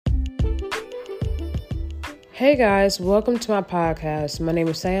Hey guys, welcome to my podcast. My name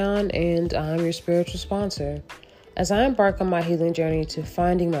is Seyoun and I'm your spiritual sponsor. As I embark on my healing journey to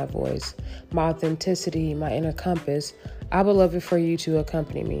finding my voice, my authenticity, my inner compass, I would love it for you to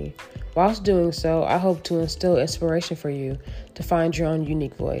accompany me. Whilst doing so, I hope to instill inspiration for you to find your own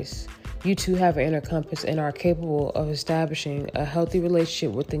unique voice. You too have an inner compass and are capable of establishing a healthy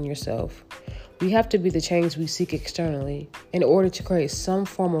relationship within yourself. We have to be the change we seek externally in order to create some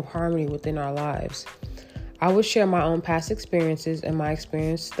form of harmony within our lives. I will share my own past experiences and my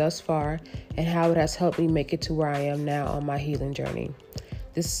experience thus far and how it has helped me make it to where I am now on my healing journey.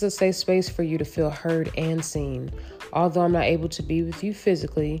 This is a safe space for you to feel heard and seen. Although I'm not able to be with you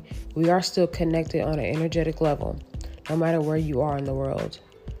physically, we are still connected on an energetic level, no matter where you are in the world.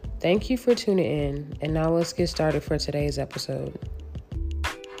 Thank you for tuning in, and now let's get started for today's episode.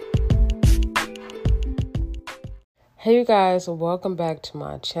 Hey you guys, welcome back to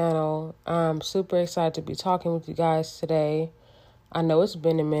my channel. I'm super excited to be talking with you guys today. I know it's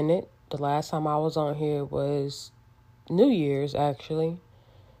been a minute. The last time I was on here was New Year's actually.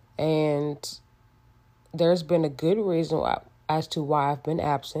 And there's been a good reason as to why I've been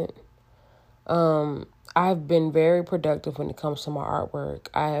absent. I've been very productive when it comes to my artwork.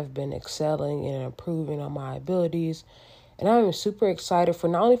 I have been excelling and improving on my abilities. And I'm super excited for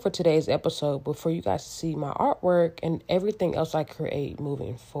not only for today's episode, but for you guys to see my artwork and everything else I create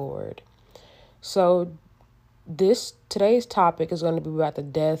moving forward. So today's topic is going to be about the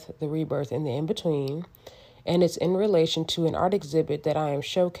death, the rebirth, and the in-between. And it's in relation to an art exhibit that I am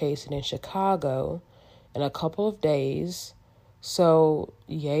showcasing in Chicago in a couple of days. So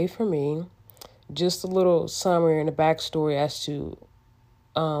yay for me. Just a little summary and a backstory as to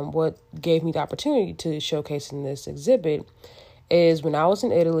what gave me the opportunity to showcase in this exhibit is when I was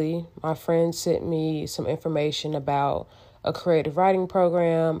in Italy, my friend sent me some information about a creative writing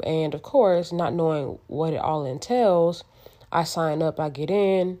program. And of course, not knowing what it all entails, I sign up, I get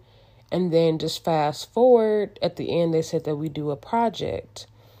in, and then just fast forward. At the end, they said that we do a project.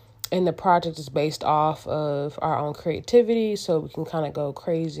 And the project is based off of our own creativity, so we can kind of go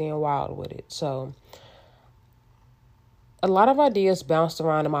crazy and wild with it. So a lot of ideas bounced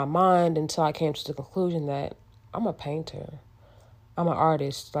around in my mind until I came to the conclusion that I'm a painter. I'm an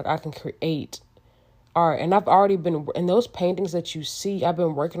artist. Like, I can create art. And I've already been, in those paintings that you see, I've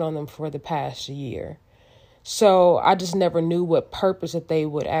been working on them for the past year. So I just never knew what purpose that they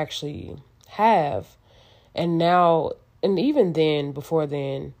would actually have. And now, and even then, before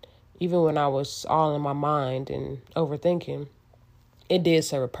then, even when I was all in my mind and overthinking, it did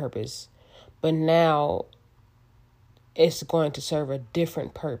serve a purpose. But now it's going to serve a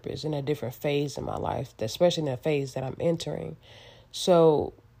different purpose in a different phase in my life, especially in the phase that I'm entering.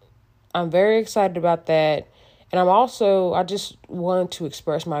 So I'm very excited about that. And I just want to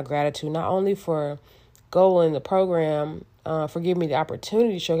express my gratitude, not only for Goal in the program, for giving me the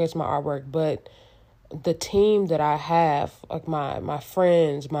opportunity to showcase my artwork, but the team that I have, like my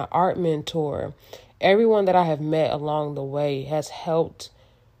friends, my art mentor, everyone that I have met along the way has helped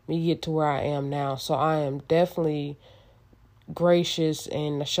me get to where I am now. So I am definitely gracious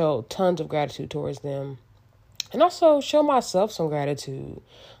and I show tons of gratitude towards them. And also show myself some gratitude,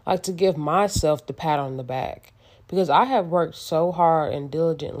 like to give myself the pat on the back, because I have worked so hard and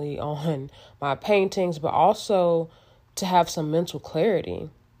diligently on my paintings, but also to have some mental clarity.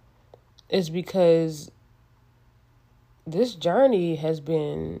 Is because this journey has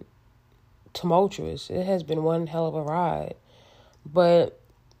been tumultuous. It has been one hell of a ride. But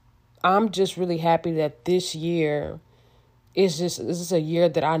I'm just really happy that this year this is a year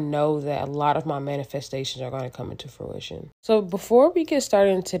that I know that a lot of my manifestations are going to come into fruition. So before we get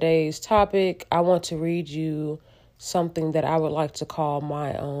started in today's topic, I want to read you something that I would like to call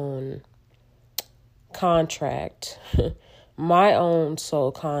my own contract. My own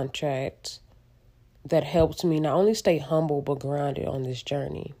soul contract that helps me not only stay humble, but grounded on this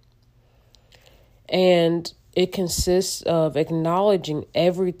journey. And it consists of acknowledging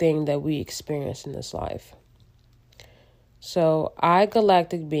everything that we experience in this life. So I,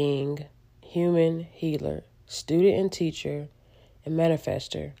 galactic being, human healer, student and teacher, and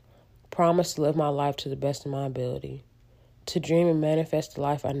manifester, promise to live my life to the best of my ability, to dream and manifest the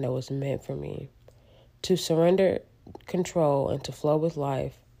life I know is meant for me, to surrender control and to flow with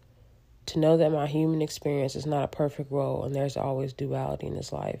life, to know that my human experience is not a perfect role and there's always duality in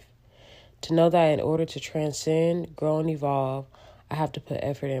this life, to know that in order to transcend, grow, and evolve, I have to put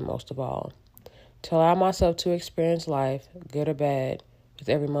effort in most of all, to allow myself to experience life, good or bad, with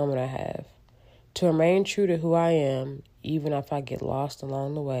every moment I have, to remain true to who I am, even if I get lost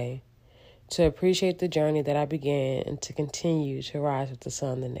along the way, to appreciate the journey that I began and to continue to rise with the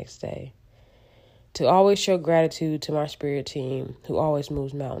sun the next day. To always show gratitude to my spirit team who always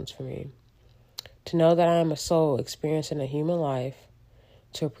moves mountains for me. To know that I am a soul experiencing a human life.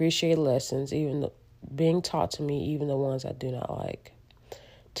 To appreciate lessons, being taught to me, even the ones I do not like.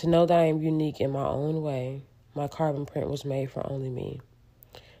 To know that I am unique in my own way. My carbon print was made for only me.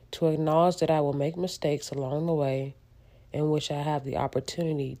 To acknowledge that I will make mistakes along the way in which I have the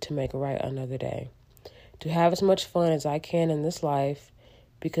opportunity to make right another day. To have as much fun as I can in this life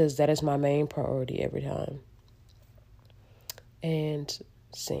because that is my main priority every time. And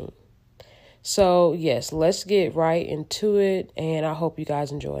scene. So, yes, let's get right into it, and I hope you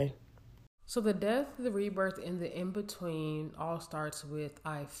guys enjoy. So the death, the rebirth, and the in-between all starts with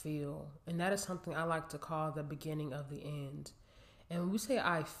I feel. And that is something I like to call the beginning of the end. And when we say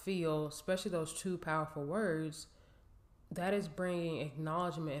I feel, especially those two powerful words, that is bringing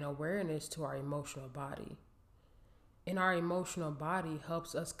acknowledgement and awareness to our emotional body. And our emotional body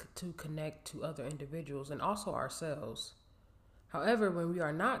helps us to connect to other individuals and also ourselves. However, when we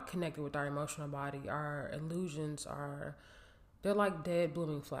are not connected with our emotional body, our illusions they're like dead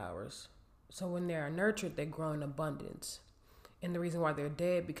blooming flowers. So when they are nurtured, they grow in abundance. And the reason why they're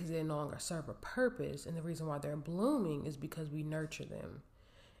dead because they no longer serve a purpose. And the reason why they're blooming is because we nurture them.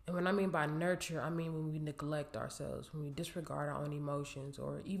 And when I mean by nurture, I mean when we neglect ourselves, when we disregard our own emotions,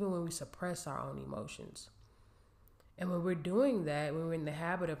 or even when we suppress our own emotions. And when we're doing that, when we're in the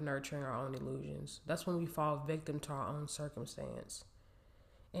habit of nurturing our own illusions, that's when we fall victim to our own circumstance.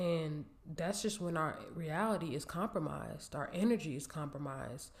 And that's just when our reality is compromised, our energy is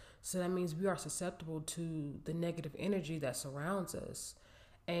compromised. So that means we are susceptible to the negative energy that surrounds us.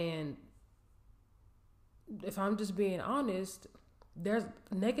 And if I'm just being honest,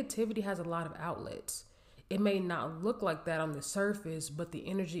 negativity has a lot of outlets. It may not look like that on the surface, but the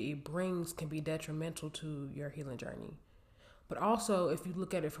energy it brings can be detrimental to your healing journey. But also, if you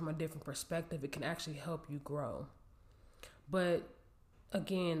look at it from a different perspective, it can actually help you grow. But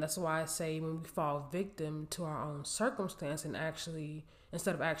again, that's why I say when we fall victim to our own circumstance and actually,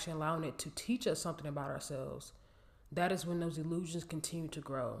 instead of actually allowing it to teach us something about ourselves, that is when those illusions continue to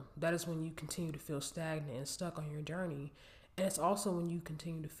grow. That is when you continue to feel stagnant and stuck on your journey. And it's also when you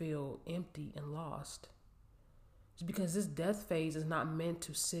continue to feel empty and lost. It's because this death phase is not meant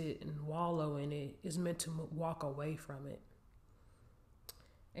to sit and wallow in it. It's meant to walk away from it.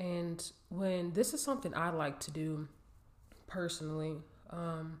 And when this is something I like to do personally,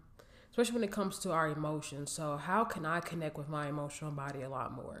 especially when it comes to our emotions. So how can I connect with my emotional body a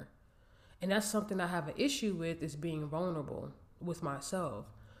lot more? And that's something I have an issue with, is being vulnerable with myself.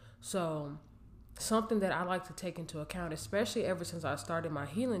 So something that I like to take into account, especially ever since I started my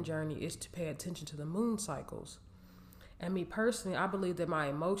healing journey, is to pay attention to the moon cycles. And me personally, I believe that my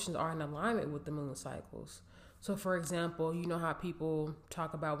emotions are in alignment with the moon cycles. So for example, you know how people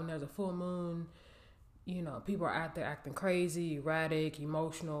talk about when there's a full moon, people are out there acting crazy, erratic,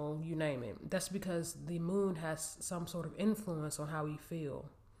 emotional, you name it. That's because the moon has some sort of influence on how we feel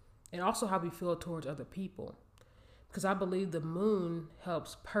and also how we feel towards other people. Because I believe the moon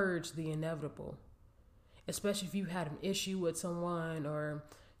helps purge the inevitable, especially if you had an issue with someone or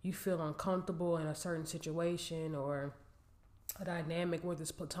you feel uncomfortable in a certain situation or a dynamic, whether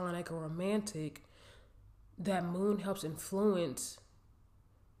it's platonic or romantic. That moon helps influence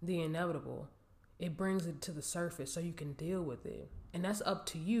the inevitable. It brings it to the surface so you can deal with it. And that's up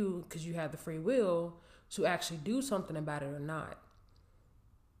to you because you have the free will to actually do something about it or not.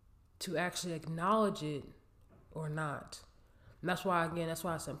 To actually acknowledge it or not. And that's why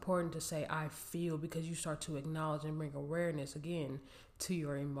it's important to say I feel, because you start to acknowledge and bring awareness again to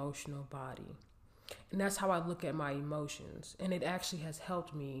your emotional body. And that's how I look at my emotions. And it actually has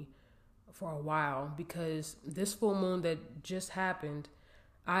helped me for a while, because this full moon that just happened,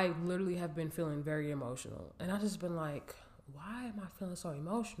 I literally have been feeling very emotional. And I've just been like, why am I feeling so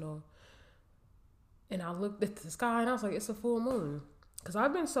emotional? And I looked at the sky and I was like, it's a full moon. Because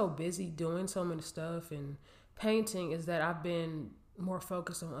I've been so busy doing so many stuff and painting, is that I've been more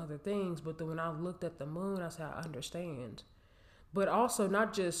focused on other things. But then when I looked at the moon, I said, I understand. But also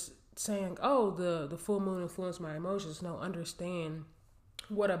not just saying, oh, the full moon influenced my emotions. No, understand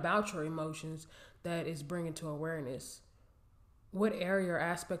what about your emotions that is bringing to awareness. What area or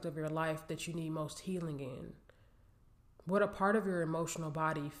aspect of your life that you need most healing in? What a part of your emotional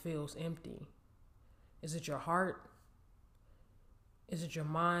body feels empty? Is it your heart? Is it your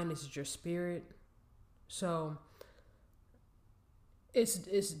mind? Is it your spirit? So it's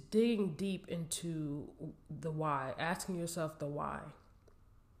digging deep into the why, asking yourself the why.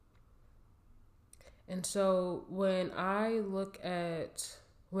 And so when I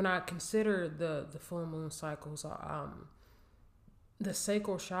consider the full moon cycles, the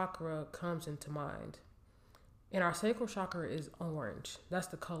sacral chakra comes into mind. And our sacral chakra is orange. That's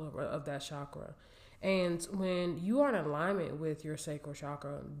the color of that chakra. And when you are in alignment with your sacral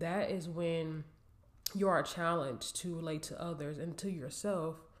chakra, that is when you are challenged to relate to others and to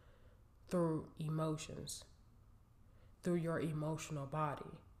yourself through emotions, through your emotional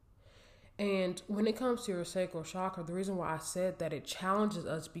body. And when it comes to your sacral chakra, the reason why I said that it challenges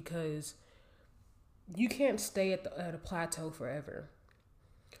us because you can't stay at a plateau forever.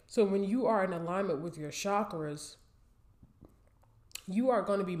 So when you are in alignment with your chakras, you are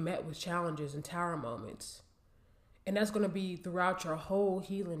going to be met with challenges and tower moments. And that's going to be throughout your whole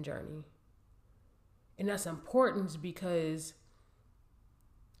healing journey. And that's important because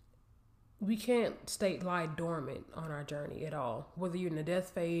we can't lie dormant on our journey at all. Whether you're in the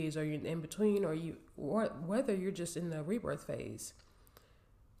death phase or you're in between or whether you're just in the rebirth phase.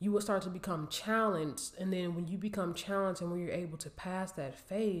 You will start to become challenged. And then when you become challenged and when you're able to pass that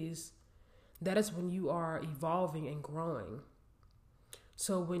phase, that is when you are evolving and growing.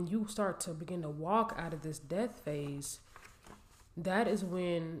 So when you start to begin to walk out of this death phase, that is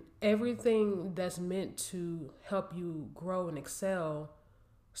when everything that's meant to help you grow and excel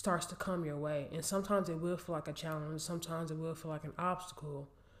starts to come your way. And sometimes it will feel like a challenge. Sometimes it will feel like an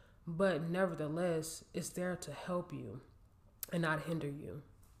obstacle. But nevertheless, it's there to help you and not hinder you.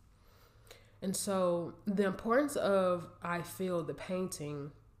 And so the importance of, I feel, the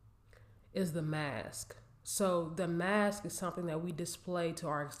painting is the mask. So the mask is something that we display to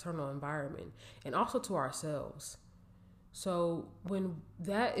our external environment and also to ourselves. So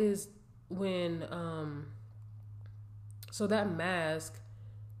that mask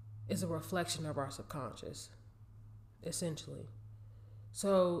is a reflection of our subconscious, essentially.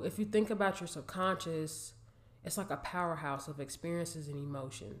 So if you think about your subconscious, it's like a powerhouse of experiences and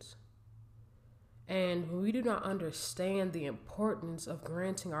emotions. And when we do not understand the importance of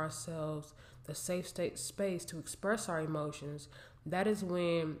granting ourselves the safe space to express our emotions, that is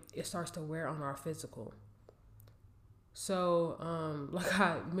when it starts to wear on our physical. So, like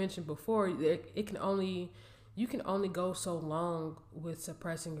I mentioned before, you can only go so long with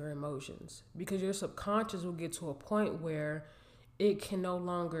suppressing your emotions because your subconscious will get to a point where it can no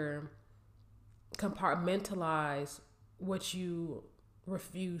longer compartmentalize what you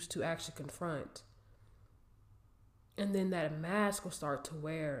refuse to actually confront. And then that mask will start to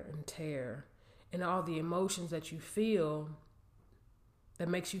wear and tear. And all the emotions that you feel that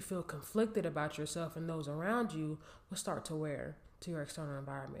makes you feel conflicted about yourself and those around you will start to wear to your external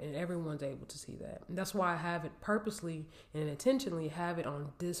environment. And everyone's able to see that. And that's why I have it purposely and intentionally have it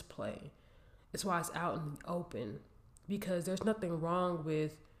on display. It's why it's out in the open. Because there's nothing wrong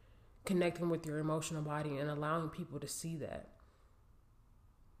with connecting with your emotional body and allowing people to see that.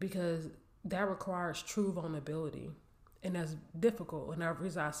 Because that requires true vulnerability. And that's difficult. And the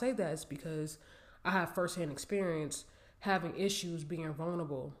reason I say that is because I have firsthand experience having issues being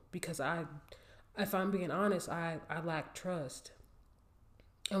vulnerable. Because if I'm being honest, I lack trust.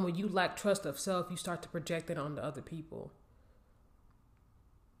 And when you lack trust of self, you start to project it onto other people.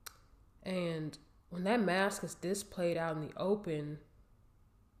 And when that mask is displayed out in the open,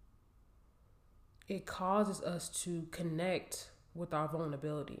 it causes us to connect with our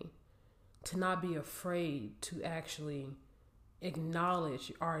vulnerability. To not be afraid to actually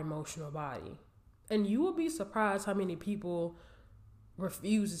acknowledge our emotional body. And you will be surprised how many people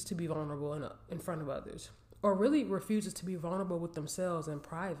refuses to be vulnerable in front of others. Or really refuses to be vulnerable with themselves in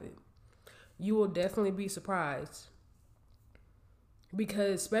private. You will definitely be surprised.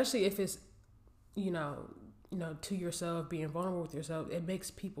 Because especially if it's, to yourself, being vulnerable with yourself, it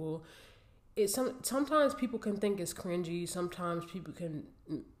makes people... sometimes people can think it's cringy. Sometimes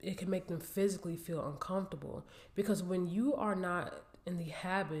it can make them physically feel uncomfortable because when you are not in the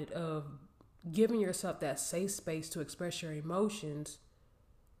habit of giving yourself that safe space to express your emotions,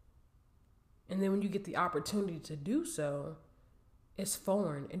 and then when you get the opportunity to do so, it's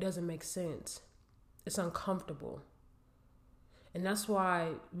foreign. It doesn't make sense. It's uncomfortable. And that's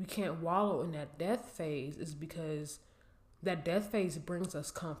why we can't wallow in that death phase, is because that death phase brings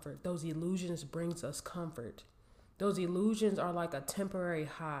us comfort. Those illusions brings us comfort. Those illusions are like a temporary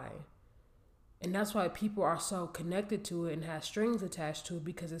high. And that's why people are so connected to it and have strings attached to it,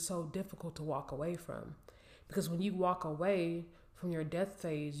 because it's so difficult to walk away from. Because when you walk away from your death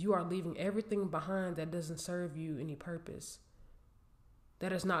phase, you are leaving everything behind that doesn't serve you any purpose.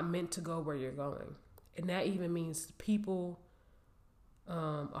 That is not meant to go where you're going. And that even means people,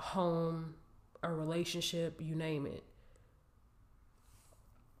 a home, a relationship, you name it.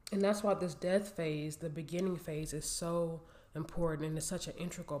 And that's why this death phase, the beginning phase, is so important and is such an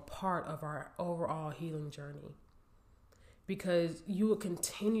integral part of our overall healing journey. because you will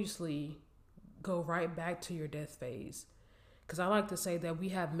continuously go right back to your death phase. Because I like to say that we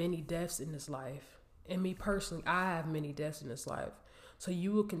have many deaths in this life. And me personally, I have many deaths in this life. So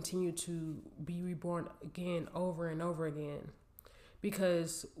you will continue to be reborn again over and over again.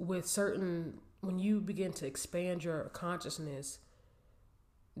 Because when you begin to expand your consciousness,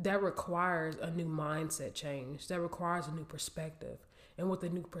 that requires a new mindset change. That requires a new perspective. And with the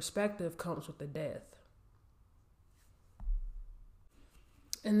new perspective comes with the death.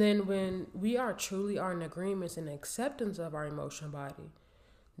 And then when we truly are in agreements and acceptance of our emotional body,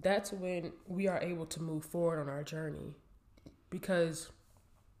 that's when we are able to move forward on our journey. Because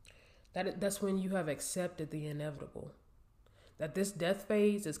that's when you have accepted the inevitable. That this death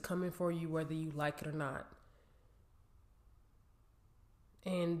phase is coming for you whether you like it or not.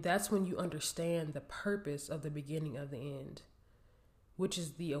 And that's when you understand the purpose of the beginning of the end, which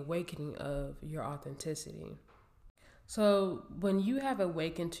is the awakening of your authenticity. So when you have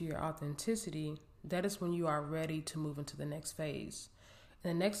awakened to your authenticity, that is when you are ready to move into the next phase.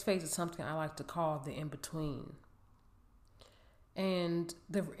 And the next phase is something I like to call the in-between. And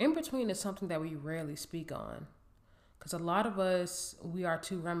the in-between is something that we rarely speak on. Because a lot of us, we are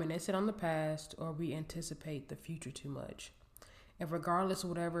too reminiscent on the past, or we anticipate the future too much. And regardless of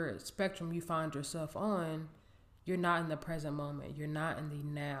whatever spectrum you find yourself on, you're not in the present moment. You're not in the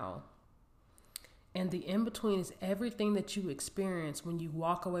now. And the in-between is everything that you experience when you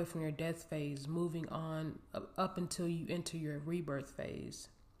walk away from your death phase, moving on up until you enter your rebirth phase.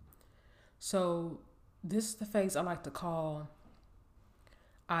 So this is the phase I like to call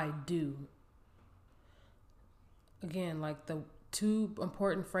I do. Again, like the two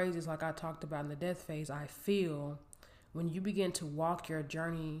important phrases like I talked about in the death phase, I feel. When you begin to walk your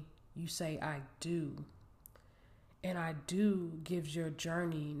journey, you say, I do. And I do gives your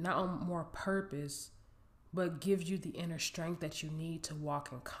journey not only more purpose, but gives you the inner strength that you need to walk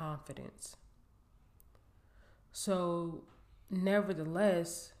in confidence. So,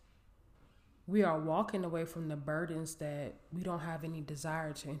 nevertheless, we are walking away from the burdens that we don't have any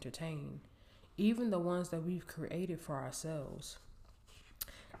desire to entertain, even the ones that we've created for ourselves.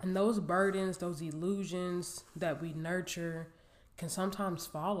 And those burdens, those illusions that we nurture can sometimes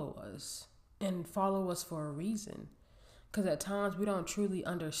follow us. And follow us for a reason. Because at times we don't truly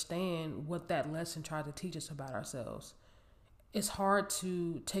understand what that lesson tried to teach us about ourselves. It's hard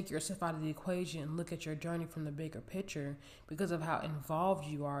to take yourself out of the equation and look at your journey from the bigger picture because of how involved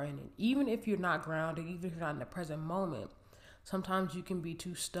you are in it. Even if you're not grounded, even if you're not in the present moment, sometimes you can be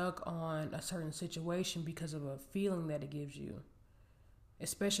too stuck on a certain situation because of a feeling that it gives you.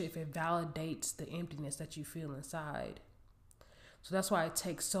 Especially if it validates the emptiness that you feel inside. So that's why it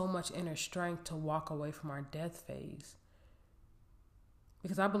takes so much inner strength to walk away from our death phase.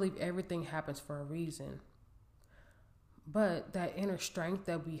 Because I believe everything happens for a reason. But that inner strength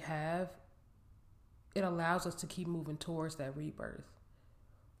that we have, it allows us to keep moving towards that rebirth.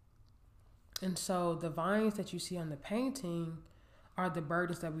 And so the vines that you see on the painting are the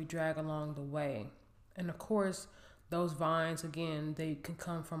burdens that we drag along the way. And of course, those vines, again, they can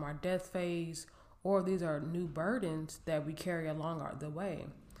come from our death phase, or these are new burdens that we carry along the way.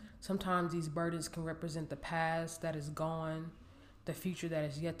 Sometimes these burdens can represent the past that is gone, the future that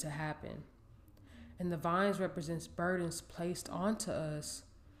is yet to happen. And the vines represents burdens placed onto us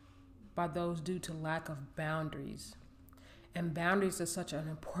by those due to lack of boundaries. And boundaries is such an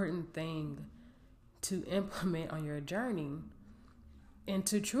important thing to implement on your journey and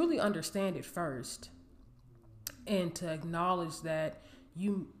to truly understand it first. And to acknowledge that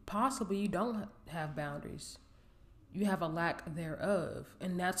you don't have boundaries. You have a lack thereof.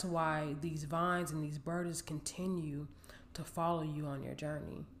 And that's why these vines and these burdens continue to follow you on your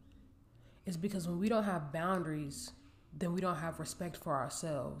journey. It's because when we don't have boundaries, then we don't have respect for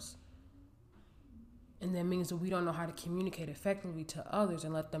ourselves. And that means that we don't know how to communicate effectively to others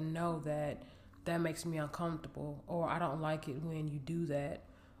and let them know that makes me uncomfortable, or I don't like it when you do that,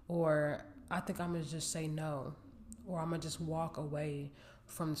 or I think I'm going to just say no, or I'm going to just walk away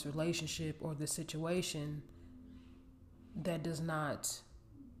from this relationship or this situation that does not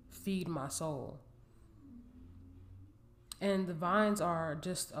feed my soul. And the vines are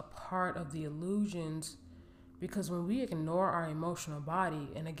just a part of the illusions, because when we ignore our emotional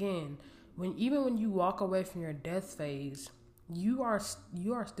body, and again, even when you walk away from your death phase, you are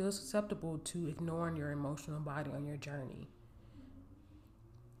still susceptible to ignoring your emotional body on your journey.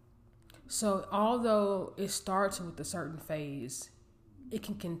 So although it starts with a certain phase, it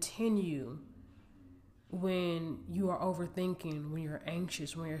can continue when you are overthinking, when you're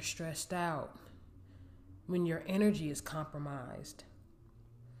anxious, when you're stressed out, when your energy is compromised.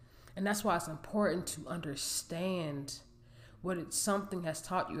 And that's why it's important to understand something has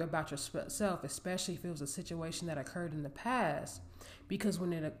taught you about yourself, especially if it was a situation that occurred in the past. Because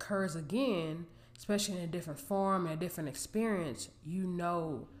when it occurs again, especially in a different form and a different experience, you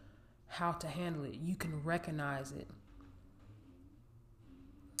know how to handle it. You can recognize it.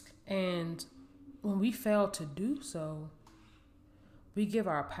 And when we fail to do so, we give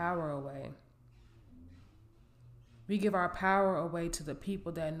our power away. We give our power away to the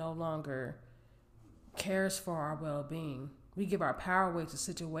people that no longer cares for our well-being. We give our power away to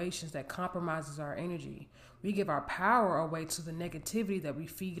situations that compromises our energy. We give our power away to the negativity that we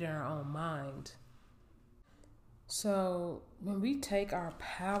feed in our own mind. So when we take our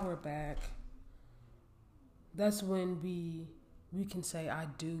power back, that's when we can say, I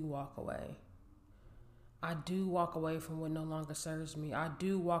do walk away. I do walk away from what no longer serves me. I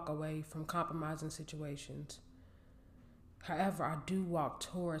do walk away from compromising situations. However, I do walk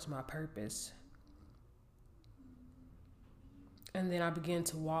towards my purpose. And then I begin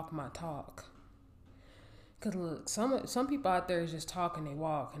to walk my talk. Because look, some people out there is just talk and they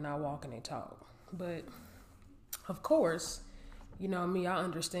walk, and not walk and they talk. But of course, you know me, I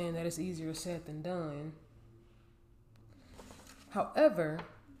understand that it's easier said than done. However,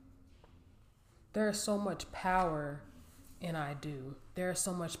 there is so much power in I do. There is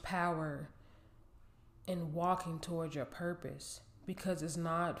so much power in walking towards your purpose, because it is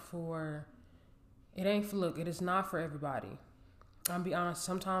not for everybody. I'll be honest,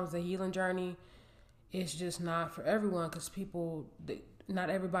 sometimes the healing journey is just not for everyone, because not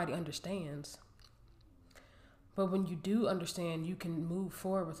everybody understands. But when you do understand, you can move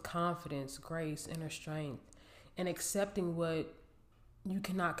forward with confidence, grace, inner strength, and accepting what you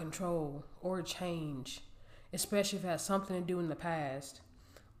cannot control or change, especially if it has something to do in the past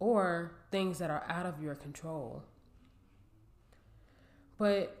or things that are out of your control.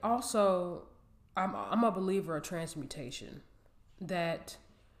 But also, I'm a believer of transmutation, that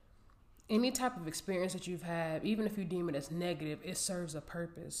any type of experience that you've had, even if you deem it as negative, it serves a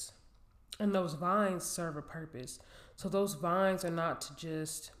purpose. And those vines serve a purpose. So those vines are not to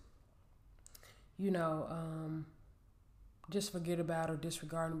just, just forget about or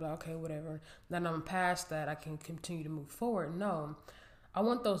disregard and be like, okay, whatever. Then I'm past that, I can continue to move forward. No, I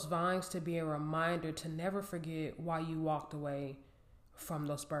want those vines to be a reminder to never forget why you walked away from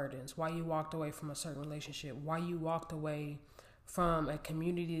those burdens, why you walked away from a certain relationship, why you walked away from a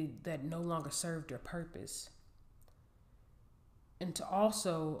community that no longer served your purpose. And to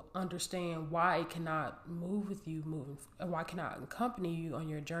also understand why it cannot move with you why it cannot accompany you on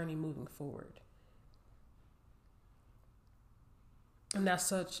your journey moving forward. And that's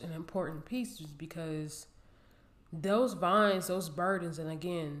such an important piece, just because those vines, those burdens, and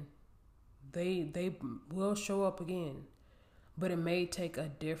again, they will show up again. But it may take a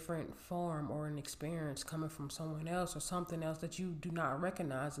different form or an experience coming from someone else or something else that you do not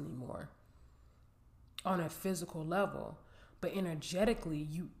recognize anymore on a physical level. But energetically,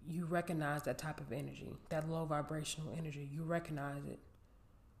 you recognize that type of energy, that low vibrational energy. You recognize it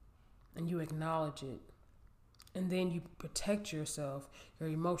and you acknowledge it. And then you protect yourself, your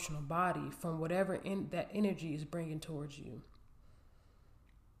emotional body, from whatever that energy is bringing towards you.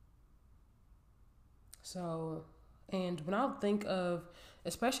 So, and when I think of,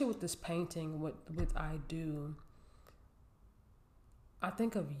 especially with this painting, with I do, I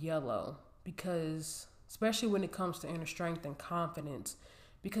think of yellow, because especially when it comes to inner strength and confidence,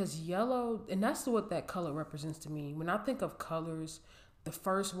 because yellow, and that's what that color represents to me. When I think of colors, the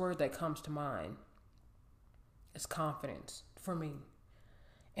first word that comes to mind is confidence for me.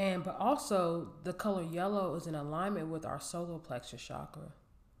 But also the color yellow is in alignment with our solar plexus chakra.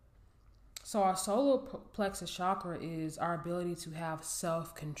 So our solar plexus chakra is our ability to have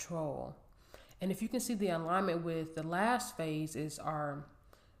self-control. And if you can see the alignment with the last phase is our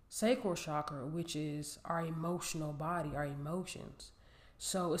sacral chakra, which is our emotional body, our emotions.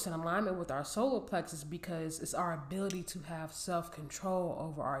 So it's in alignment with our solar plexus because it's our ability to have self-control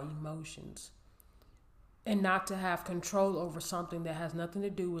over our emotions. And not to have control over something that has nothing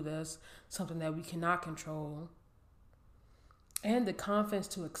to do with us, something that we cannot control. And the confidence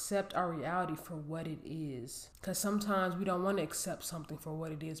to accept our reality for what it is. Because sometimes we don't want to accept something for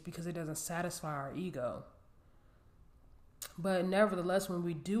what it is because it doesn't satisfy our ego. But nevertheless, when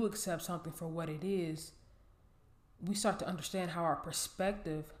we do accept something for what it is, we start to understand how our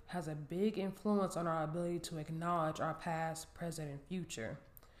perspective has a big influence on our ability to acknowledge our past, present, and future.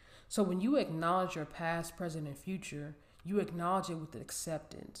 So when you acknowledge your past, present, and future, you acknowledge it with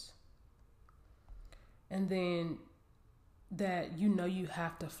acceptance. And then that you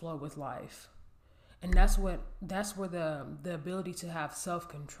have to flow with life. And that's where the ability to have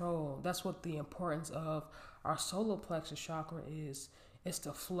self-control, that's what the importance of Our solar plexus chakra is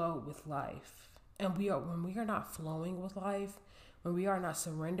to flow with life. And when we are not flowing with life, when we are not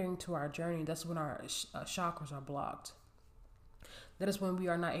surrendering to our journey, that's when our chakras are blocked. That is when we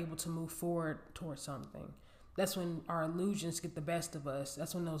are not able to move forward towards something. That's when our illusions get the best of us.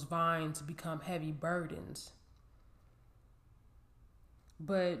 That's when those vines become heavy burdens.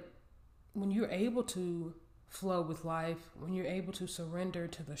 But when you're able to flow with life, when you're able to surrender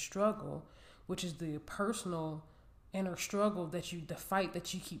to the struggle, which is the personal inner struggle the fight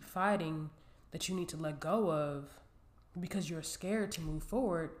that you keep fighting, that you need to let go of because you're scared to move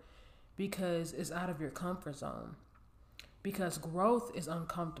forward, because it's out of your comfort zone. Because growth is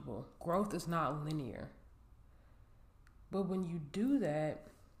uncomfortable. Growth is not linear. But when you do that,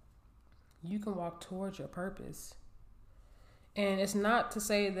 you can walk towards your purpose. And it's not to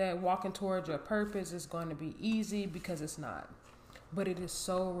say that walking towards your purpose is going to be easy, because it's not. But it is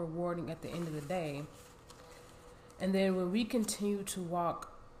so rewarding at the end of the day. And then when we continue to walk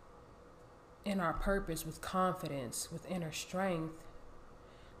in our purpose with confidence, with inner strength,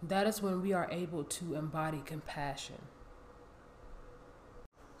 that is when we are able to embody compassion.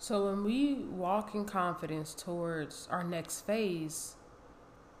 So when we walk in confidence towards our next phase,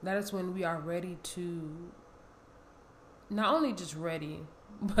 that is when we are ready to, not only just ready,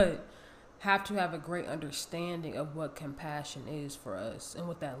 but have to have a great understanding of what compassion is for us and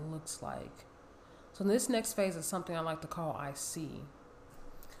what that looks like. So this next phase is something I like to call I see.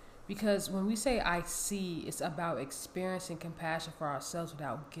 Because when we say I see, it's about experiencing compassion for ourselves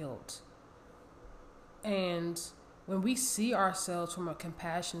without guilt. And when we see ourselves from a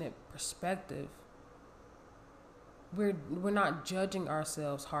compassionate perspective, we're not judging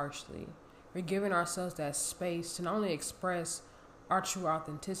ourselves harshly. We're giving ourselves that space to not only express our true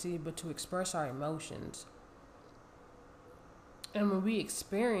authenticity, but to express our emotions. And when we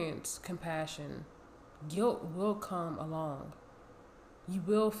experience compassion, guilt will come along. You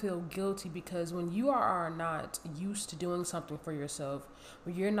will feel guilty, because when you are not used to doing something for yourself,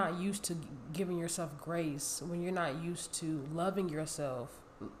 when you're not used to giving yourself grace, when you're not used to loving yourself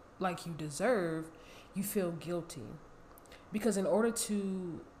like you deserve, you feel guilty. Because in order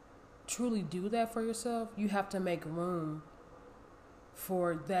to truly do that for yourself, you have to make room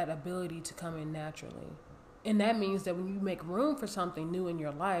for that ability to come in naturally. And that means that when you make room for something new in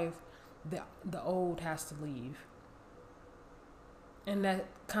your life, the old has to leave. And that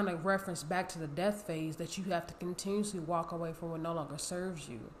kind of reference back to the death phase, that you have to continuously walk away from what no longer serves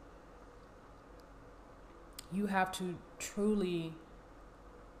you. You have to truly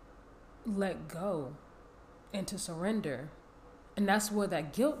let go and to surrender. And that's where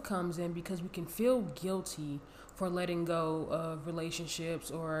that guilt comes in, because we can feel guilty for letting go of relationships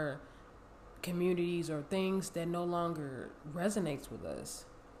or communities or things that no longer resonates with us.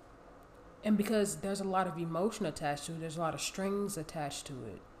 And because there's a lot of emotion attached to it, there's a lot of strings attached to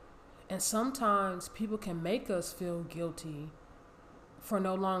it. And sometimes people can make us feel guilty for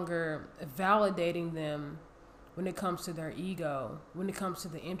no longer validating them when it comes to their ego, when it comes to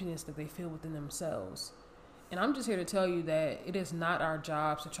the emptiness that they feel within themselves. And I'm just here to tell you that it is not our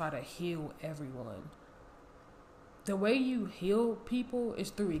jobs to try to heal everyone. The way you heal people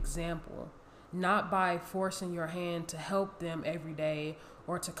is through example, not by forcing your hand to help them every day,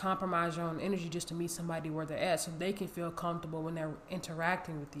 or to compromise your own energy just to meet somebody where they're at so they can feel comfortable when they're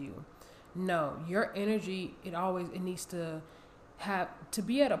interacting with you. No, your energy, it needs to have to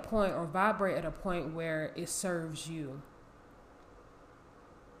be at a point or vibrate at a point where it serves you.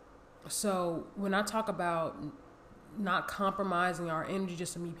 So when I talk about not compromising our energy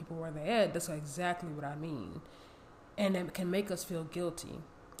just to meet people where they're at, that's exactly what I mean. And it can make us feel guilty,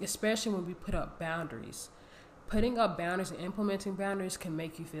 especially when we put up boundaries. Putting up boundaries and implementing boundaries can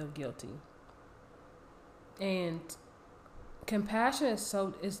make you feel guilty. And compassion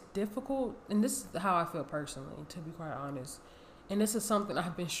is difficult, and this is how I feel personally, to be quite honest. And this is something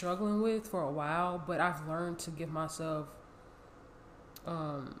I've been struggling with for a while, but I've learned to give myself,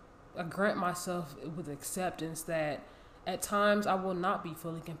 grant myself with acceptance that at times I will not be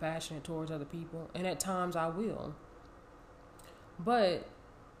fully compassionate towards other people, and at times I will. But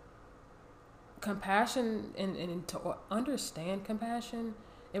compassion, and to understand compassion,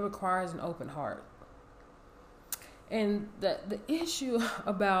 it requires an open heart. And the issue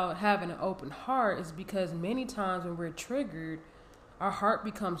about having an open heart is because many times when we're triggered, our heart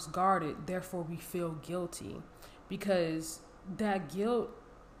becomes guarded, therefore we feel guilty. Because that guilt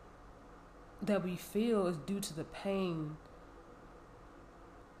that we feel is due to the pain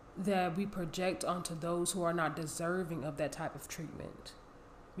that we project onto those who are not deserving of that type of treatment.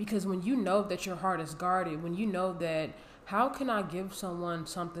 Because when you know that your heart is guarded, when you know that How can I give someone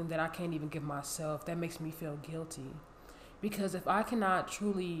something that I can't even give myself? That makes me feel guilty. Because if I cannot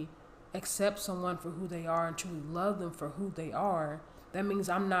truly accept someone for who they are and truly love them for who they are, that means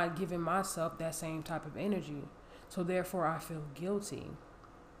I'm not giving myself that same type of energy. So therefore, I feel guilty.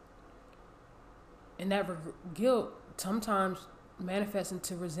 And that guilt sometimes manifests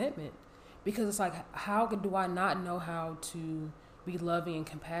into resentment. Because it's like, how do I not know how to be loving and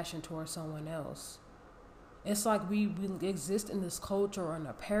compassionate towards someone else? It's like we exist in this culture or in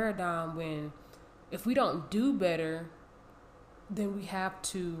a paradigm when if we don't do better, then we have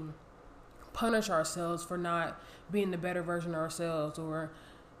to punish ourselves for not being the better version of ourselves. Or,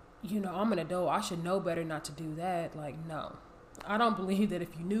 I'm an adult, I should know better not to do that. Like, no. I don't believe that if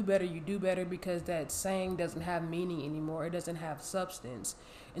you knew better, you do better, because that saying doesn't have meaning anymore. It doesn't have substance.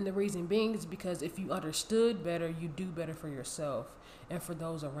 And the reason being is because if you understood better, you do better for yourself and for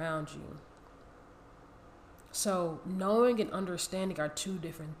those around you. So knowing and understanding are two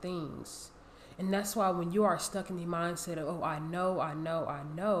different things. And that's why when you are stuck in the mindset of, oh, I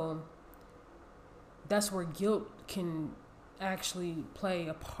know, that's where guilt can actually play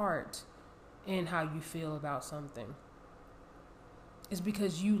a part in how you feel about something. It's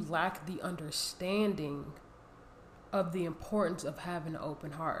because you lack the understanding of the importance of having an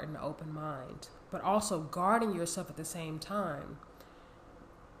open heart and an open mind, but also guarding yourself at the same time.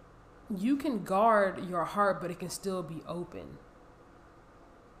 You can guard your heart, but it can still be open.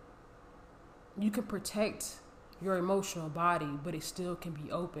 You can protect your emotional body, but it still can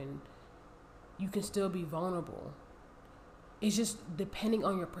be open. You can still be vulnerable. It's just depending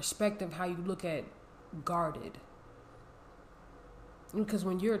on your perspective, how you look at guarded. Because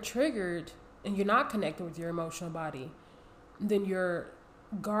when you're triggered and you're not connected with your emotional body, then you're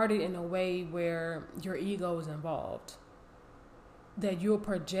guarded in a way where your ego is involved. That you'll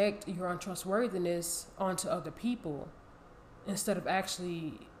project your untrustworthiness onto other people instead of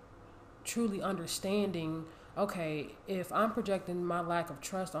actually truly understanding, okay, if I'm projecting my lack of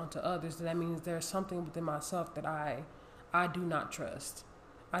trust onto others, then that means there's something within myself that I do not trust.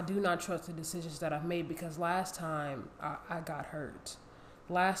 I do not trust the decisions that I've made, because last time I got hurt.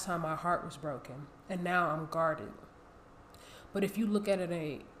 Last time my heart was broken, and now I'm guarded. But if you look at it in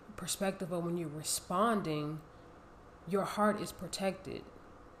a perspective of when you're responding, your heart is protected,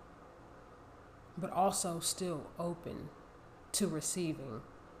 but also still open to receiving.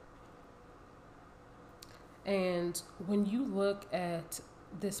 And when you look at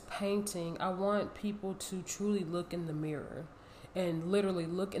this painting, I want people to truly look in the mirror and literally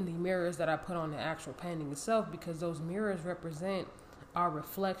look in the mirrors that I put on the actual painting itself, because those mirrors represent our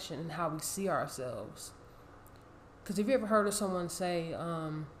reflection and how we see ourselves. Because if you ever heard of someone say,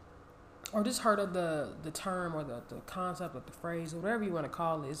 or just heard of the term or the concept of the phrase, or whatever you want to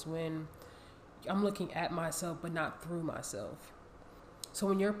call it, is when I'm looking at myself but not through myself. So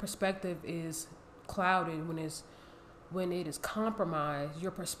when your perspective is clouded, when it is compromised,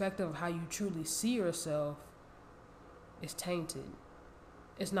 your perspective of how you truly see yourself is tainted.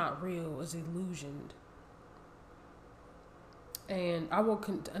 It's not real. It's illusioned. And I will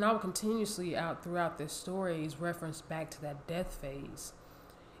continuously throughout this story reference back to that death phase.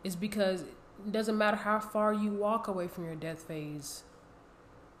 It's because it doesn't matter how far you walk away from your death phase,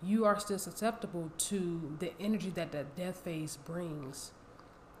 you are still susceptible to the energy that that death phase brings.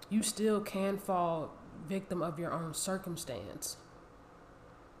 You still can fall victim of your own circumstance.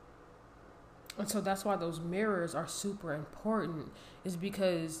 And so that's why those mirrors are super important, is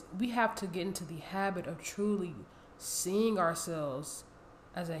because we have to get into the habit of truly seeing ourselves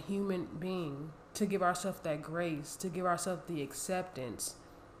as a human being, to give ourselves that grace, to give ourselves the acceptance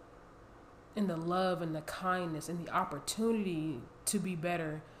and the love and the kindness and the opportunity to be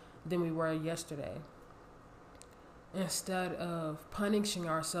better than we were yesterday, instead of punishing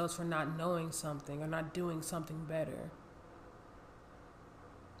ourselves for not knowing something or not doing something better.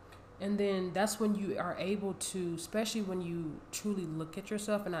 And then that's when you are able to, especially when you truly look at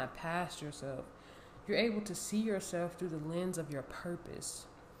yourself and not past yourself, you're able to see yourself through the lens of your purpose.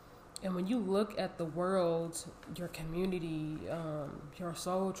 And when you look at the world, your community, your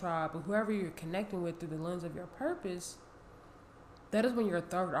soul tribe, or whoever you're connecting with through the lens of your purpose, that is when your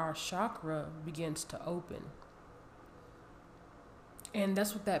third eye chakra begins to open. And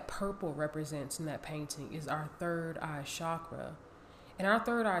that's what that purple represents in that painting, is our third eye chakra. And our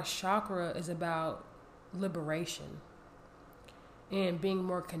third eye chakra is about liberation and being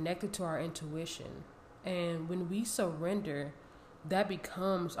more connected to our intuition. And when we surrender, that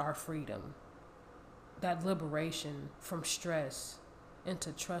becomes our freedom, that liberation from stress, and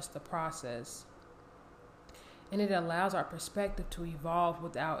to trust the process. And it allows our perspective to evolve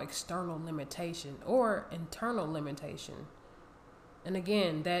without external limitation or internal limitation. And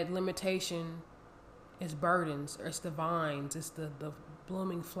again, that limitation is burdens, or it's the vines, it's the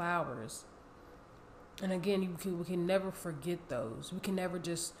blooming flowers. And again, we can never forget those. We can never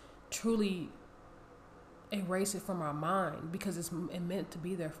just truly erase it from our mind, because it's meant to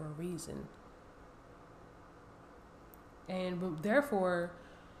be there for a reason. And therefore,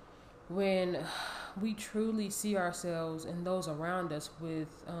 when we truly see ourselves and those around us with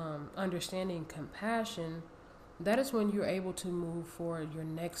understanding and compassion, that is when you're able to move forward your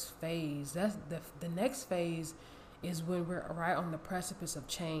next phase. That's the next phase is when we're right on the precipice of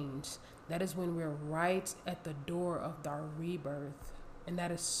change. That is when we're right at the door of our rebirth. And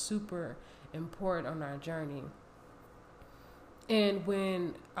that is super important on our journey. And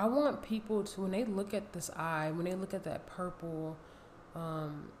when I want people to, when they look at this eye, when they look at that purple,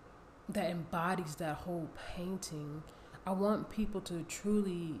 that embodies that whole painting, I want people to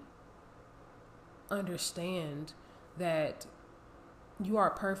truly understand that you are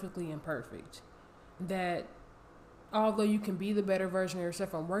perfectly imperfect. That although you can be the better version of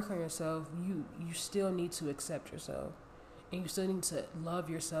yourself and work on yourself, you still need to accept yourself. And you still need to love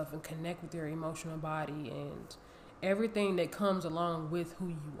yourself and connect with your emotional body and everything that comes along with who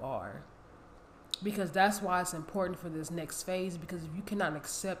you are. Because that's why it's important for this next phase, because if you cannot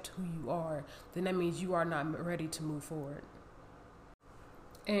accept who you are, then that means you are not ready to move forward.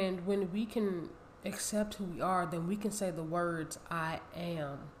 And when we can accept who we are, then we can say the words, I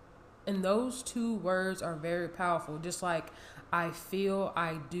am. And those two words are very powerful. Just like I feel,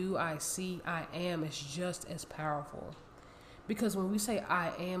 I do, I see, I am is just as powerful. Because when we say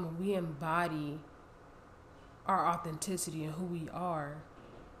I am, we embody our authenticity and who we are.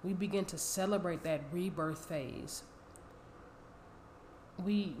 We begin to celebrate that rebirth phase.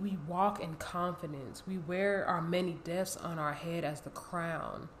 We walk in confidence. We wear our many deaths on our head as the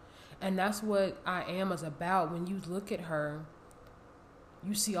crown. And that's what I am is about. When you look at her,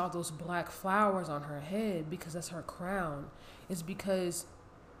 you see all those black flowers on her head because that's her crown. It's because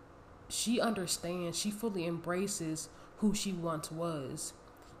she understands, she fully embraces who she once was.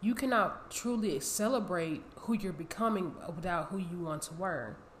 You cannot truly celebrate who you're becoming without who you once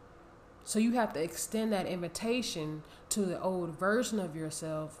were. So you have to extend that invitation to the old version of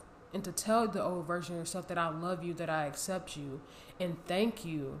yourself and to tell the old version of yourself that I love you, that I accept you, and thank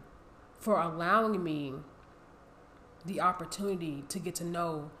you for allowing me the opportunity to get to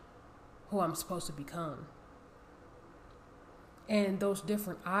know who I'm supposed to become. And those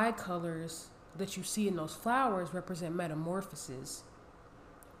different eye colors that you see in those flowers represent metamorphosis.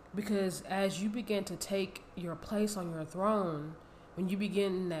 Because as you begin to take your place on your throne, when you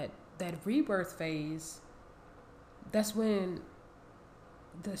begin that rebirth phase, that's when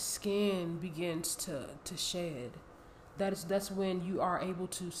the skin begins to shed. That's when you are able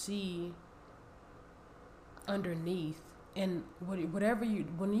to see underneath. And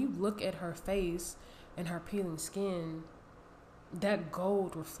when you look at her face and her peeling skin, that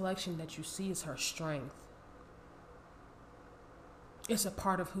gold reflection that you see is her strength. It's a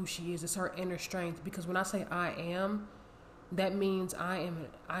part of who she is. It's her inner strength. Because when I say I am, that means I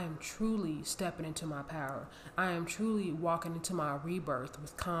am truly stepping into my power. I am truly walking into my rebirth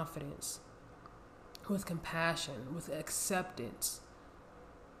with confidence, with compassion, with acceptance,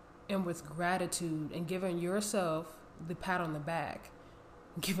 and with gratitude, and giving yourself the pat on the back.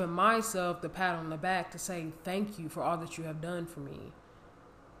 Giving myself the pat on the back to say thank you for all that you have done for me.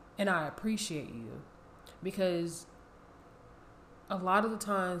 And I appreciate you. Because a lot of the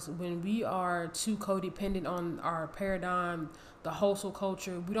times when we are too codependent on our paradigm, the hustle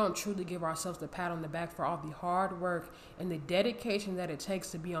culture, we don't truly give ourselves the pat on the back for all the hard work and the dedication that it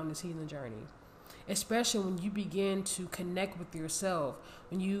takes to be on this healing journey. Especially when you begin to connect with yourself,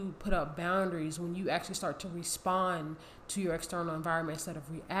 when you put up boundaries, when you actually start to respond to your external environment instead of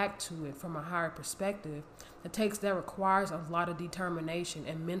react to it from a higher perspective, that requires a lot of determination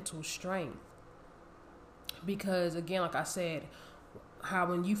and mental strength. Because again, like I said, how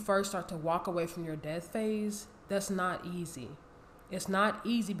when you first start to walk away from your death phase, that's not easy. It's not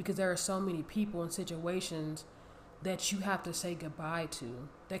easy because there are so many people and situations that you have to say goodbye to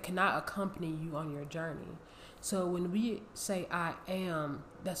that cannot accompany you on your journey. So when we say I am,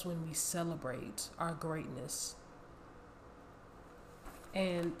 that's when we celebrate our greatness.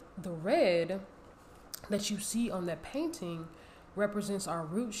 And the red that you see on that painting represents our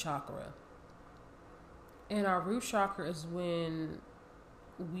root chakra. And our root chakra is when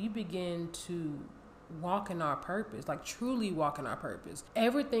we begin to walk in our purpose, like truly walk in our purpose.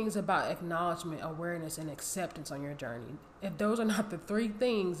 Everything's about acknowledgement, awareness, and acceptance on your journey. If those are not the three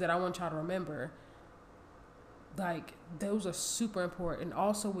things that I want y'all to remember, Like, those are super important. And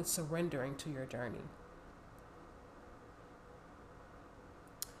also with surrendering to your journey.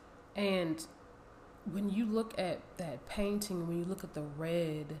 And when you look at that painting, when you look at the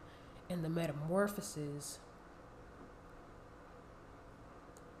red and the metamorphosis,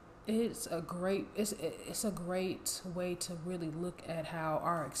 it's a great way to really look at how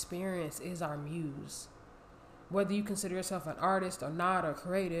our experience is our muse. Whether you consider yourself an artist or not, or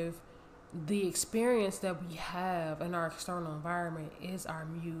creative, the experience that we have in our external environment is our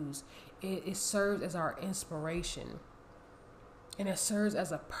muse. It serves as our inspiration, and it serves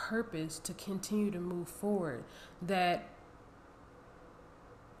as a purpose to continue to move forward. That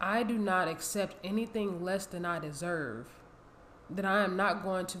I do not accept anything less than I deserve. That I am not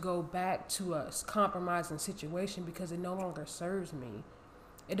going to go back to a compromising situation because it no longer serves me.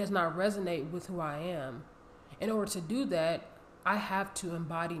 It does not resonate with who I am. In order to do that, I have to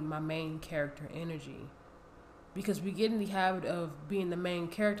embody my main character energy. Because we get in the habit of being the main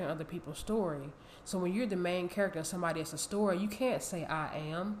character in other people's story. So when you're the main character in somebody else's story, you can't say I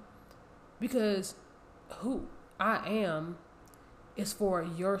am. Because who I am is for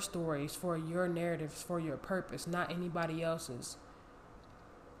your stories, for your narratives, for your purpose, not anybody else's.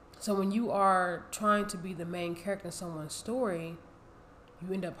 So when you are trying to be the main character in someone's story,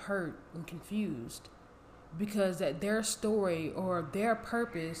 you end up hurt and confused. Because that their story or their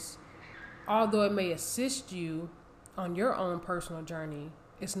purpose, although it may assist you on your own personal journey,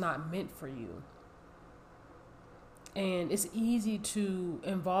 it's not meant for you. And it's easy to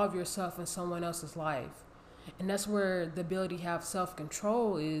involve yourself in someone else's life. And that's where the ability to have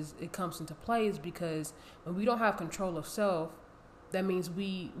self-control it comes into play, is because when we don't have control of self, that means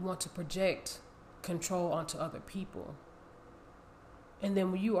we want to project control onto other people. And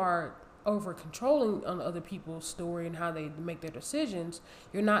then when you are over controlling on other people's story and how they make their decisions,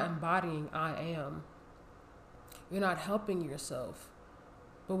 you're not embodying I am. You're not helping yourself.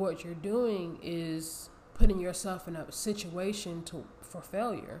 But what you're doing is putting yourself in a situation for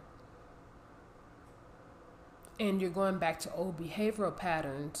failure. And you're going back to old behavioral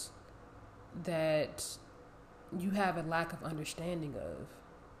patterns that you have a lack of understanding of.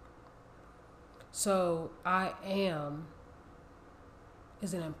 So I am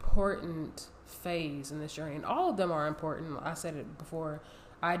is an important phase in this journey. And all of them are important. I said it before.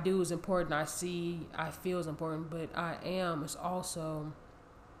 I do is important. I see, I feel is important. But I am is also,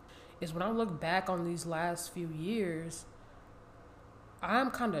 is when I look back on these last few years,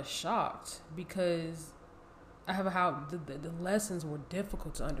 I'm kind of shocked because I have how the lessons were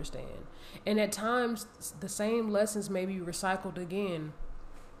difficult to understand. And at times, the same lessons may be recycled again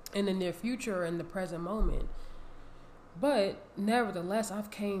in the near future or in the present moment. But nevertheless,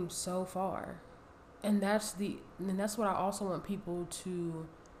 I've came so far. And that's what I also want people to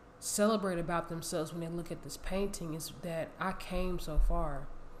celebrate about themselves when they look at this painting, is that I came so far.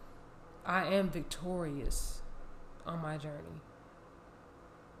 I am victorious on my journey.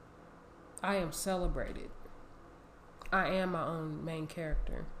 I am celebrated. I am my own main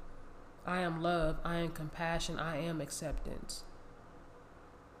character. I am love. I am compassion. I am acceptance.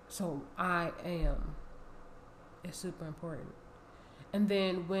 So I am. It's super important. And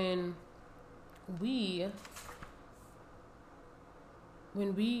then when we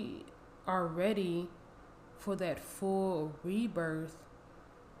are ready for that full rebirth,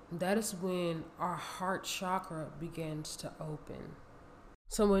 that is when our heart chakra begins to open.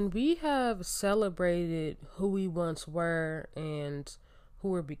 So when we have celebrated who we once were and who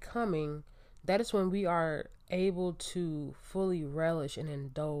we're becoming, that is when we are able to fully relish and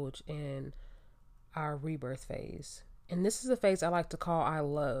indulge in our rebirth phase. And this is a phase I like to call I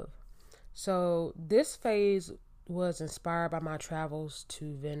love. So this phase was inspired by my travels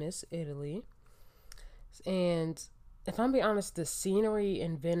to Venice, Italy. And if I'm being honest, the scenery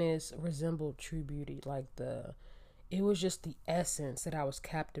in Venice resembled true beauty. It was just the essence that I was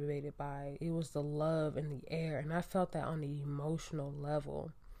captivated by. It was the love in the air, and I felt that on the emotional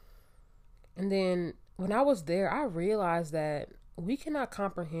level. And then when I was there, I realized that we cannot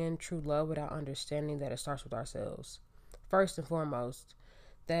comprehend true love without understanding that it starts with ourselves. First and foremost,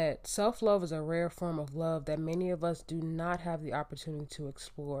 that self-love is a rare form of love that many of us do not have the opportunity to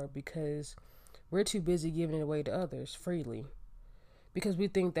explore because we're too busy giving it away to others freely. Because we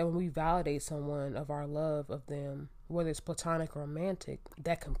think that when we validate someone of our love of them, whether it's platonic or romantic,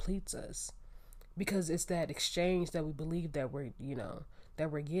 that completes us. Because it's that exchange that we believe that we're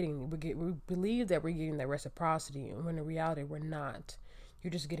getting. We believe that we're getting that reciprocity, and when in reality we're not.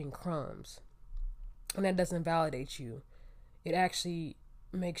 You're just getting crumbs. And that doesn't validate you. It actually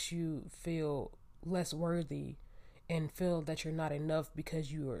makes you feel less worthy and feel that you're not enough because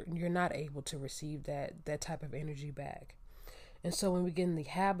you're not able to receive that type of energy back. And so when we get in the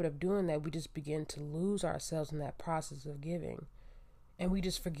habit of doing that, we just begin to lose ourselves in that process of giving. And we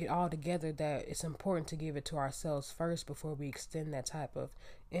just forget altogether that it's important to give it to ourselves first before we extend that type of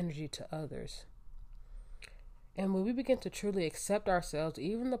energy to others. And when we begin to truly accept ourselves,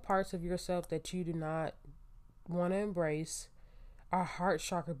 even the parts of yourself that you do not want to embrace, our heart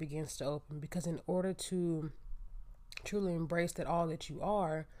chakra begins to open, because in order to truly embrace that all that you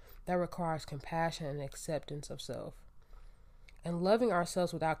are, that requires compassion and acceptance of self. And loving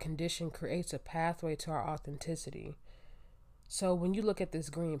ourselves without condition creates a pathway to our authenticity. So when you look at this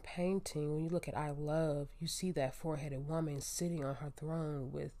green painting, when you look at I Love, you see that four-headed woman sitting on her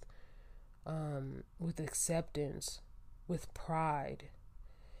throne with acceptance, with pride.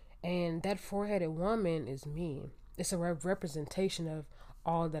 And that four-headed woman is me. It's a representation of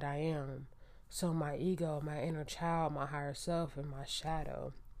all that I am. So my ego, my inner child, my higher self, and my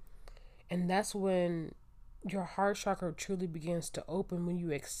shadow. And that's when your heart chakra truly begins to open, when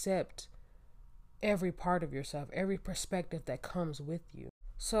you accept every part of yourself, every perspective that comes with you.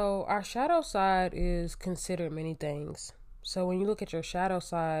 So our shadow side is considered many things. So when you look at your shadow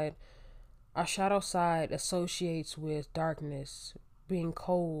side, our shadow side associates with darkness, being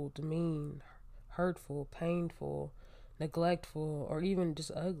cold, mean, hurtful, painful, neglectful, or even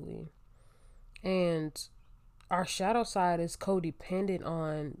just ugly. And our shadow side is codependent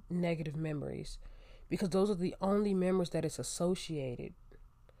on negative memories, because those are the only memories that it's associated.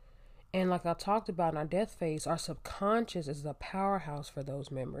 And like I talked about in our death phase, our subconscious is the powerhouse for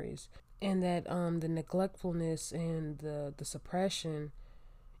those memories. And that the neglectfulness and the suppression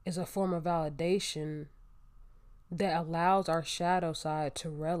is a form of validation that allows our shadow side to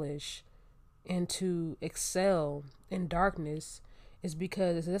relish and to excel in darkness, is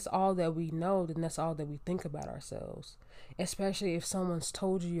because that's all that we know, then that's all that we think about ourselves. Especially if someone's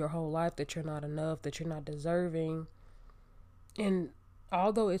told you your whole life that you're not enough, that you're not deserving. And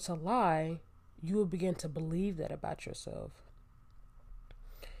although it's a lie, you will begin to believe that about yourself.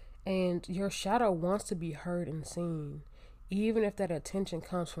 And your shadow wants to be heard and seen, even if that attention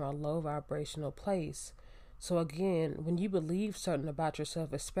comes from a low vibrational place. So again, when you believe certain about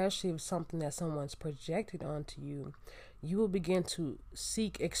yourself, especially if something that someone's projected onto you, you will begin to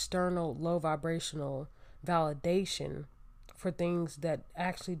seek external low vibrational validation for things that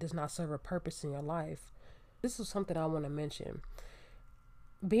actually does not serve a purpose in your life. This is something I want to mention.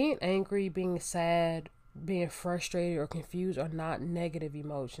 Being angry, being sad, being frustrated or confused are not negative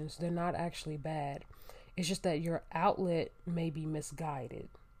emotions. They're not actually bad. It's just that your outlet may be misguided.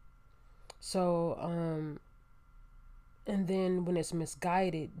 So, and then when it's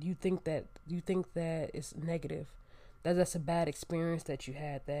misguided, you think that it's negative. That's a bad experience that you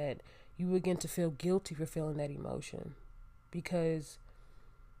had, that you begin to feel guilty for feeling that emotion, because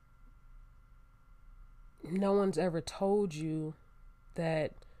no one's ever told you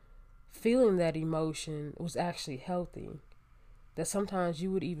that feeling that emotion was actually healthy, that sometimes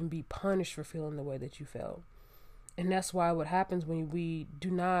you would even be punished for feeling the way that you felt. And that's why what happens when we do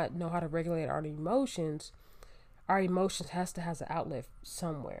not know how to regulate our emotions has to have an outlet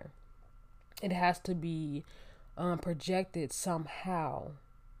somewhere. It has to be projected somehow.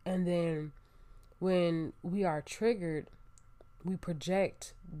 And then when we are triggered, we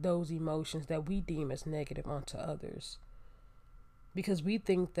project those emotions that we deem as negative onto others, because we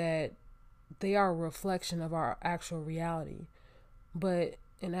think that they are a reflection of our actual reality. But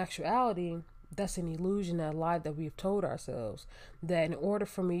in actuality, that's an illusion, a lie that we've told ourselves, that in order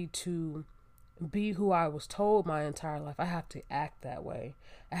for me to be who I was told my entire life, I have to act that way.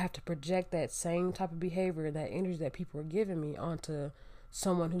 I have to project that same type of behavior, that energy that people are giving me onto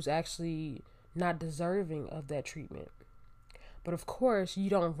someone who's actually not deserving of that treatment. But of course, you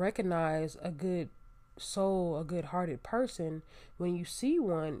don't recognize a good soul, a good-hearted person when you see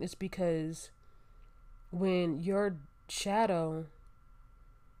one. It's because when your shadow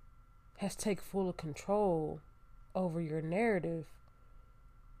has taken full control over your narrative,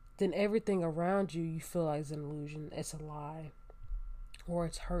 then everything around you feel like is an illusion, it's a lie, or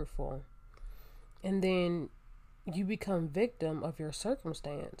it's hurtful. And then you become victim of your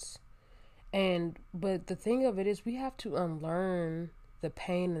circumstance. But the thing of it is, we have to unlearn the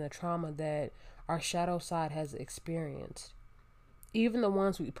pain and the trauma that our shadow side has experienced, even the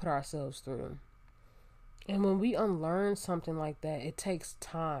ones we put ourselves through. And when we unlearn something like that, it takes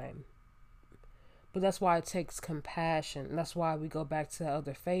time. But that's why it takes compassion. That's why we go back to the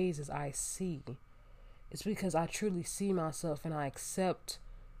other phases. I see. It's because I truly see myself and I accept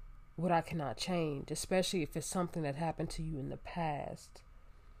what I cannot change, especially if it's something that happened to you in the past.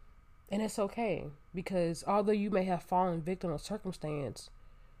 And it's okay, because although you may have fallen victim of circumstance,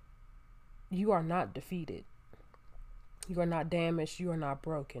 you are not defeated. You are not damaged. You are not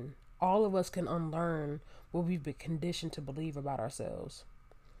broken. All of us can unlearn what we've been conditioned to believe about ourselves.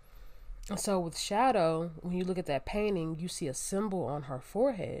 And so with Shadow, when you look at that painting, you see a symbol on her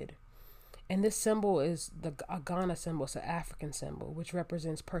forehead. And this symbol is the Ghana symbol. It's an African symbol, which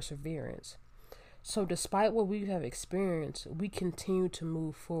represents perseverance. So despite what we have experienced, we continue to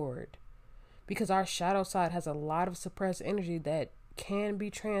move forward, because our shadow side has a lot of suppressed energy that can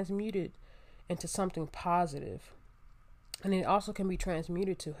be transmuted into something positive. And it also can be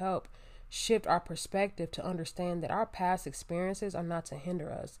transmuted to help shift our perspective, to understand that our past experiences are not to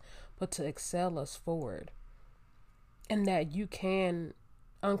hinder us, but to excel us forward. And that you can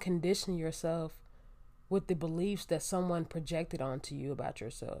uncondition yourself with the beliefs that someone projected onto you about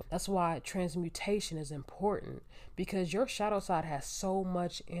yourself. That's why transmutation is important, because your shadow side has so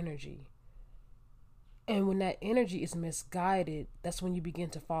much energy. And when that energy is misguided, that's when you begin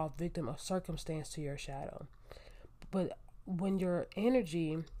to fall victim of circumstance to your shadow. But when your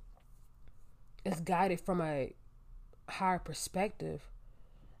energy is guided from a higher perspective,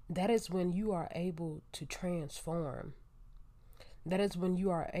 that is when you are able to transform. That is when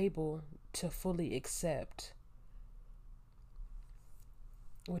you are able to fully accept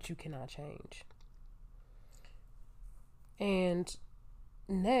what you cannot change. And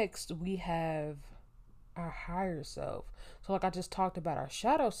next, we have our higher self. So like I just talked about our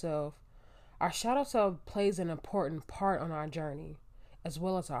shadow self plays an important part on our journey, as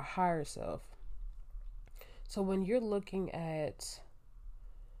well as our higher self. So when you're looking at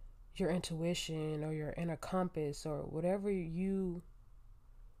your intuition or your inner compass or whatever you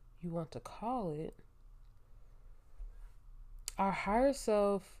want to call it, our higher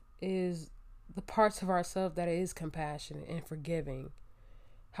self is the parts of ourselves that is compassionate and forgiving.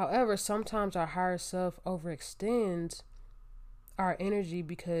 However, sometimes our higher self overextends our energy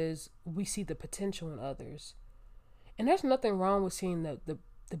because we see the potential in others. And there's nothing wrong with seeing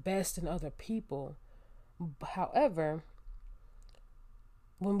the best in other people. However,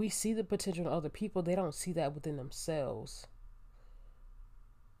 when we see the potential in other people, they don't see that within themselves.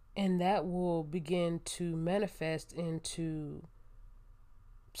 And that will begin to manifest into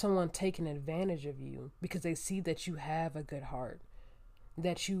someone taking advantage of you, because they see that you have a good heart,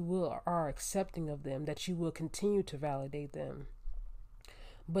 that you are accepting of them, that you will continue to validate them.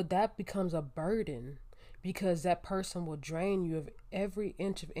 But that becomes a burden, because that person will drain you of every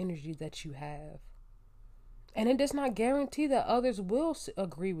inch of energy that you have. And it does not guarantee that others will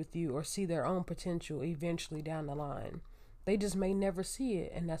agree with you or see their own potential eventually down the line. They just may never see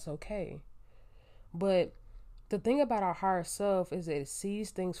it, and that's okay. But the thing about our higher self is that it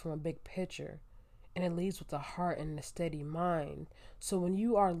sees things from a big picture, and it leads with a heart and a steady mind. So when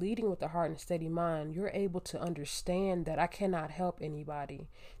you are leading with a heart and a steady mind, you're able to understand that I cannot help anybody.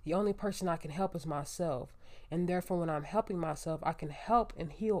 The only person I can help is myself. And therefore, when I'm helping myself, I can help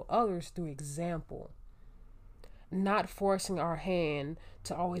and heal others through example. Not forcing our hand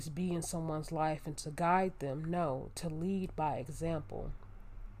to always be in someone's life and to guide them. No, to lead by example.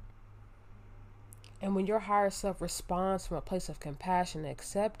 And when your higher self responds from a place of compassion and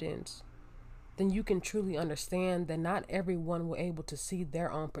acceptance, then you can truly understand that not everyone will be able to see their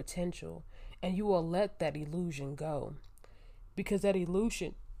own potential, and you will let that illusion go. Because that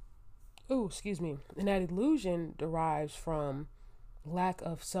illusion, and that illusion derives from lack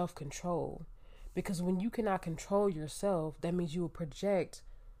of self-control. Because when you cannot control yourself, that means you will project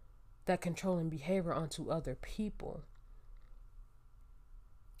that controlling behavior onto other people.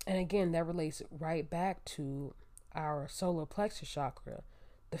 And again, that relates right back to our solar plexus chakra,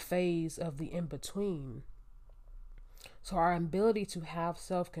 the phase of the in-between. So our ability to have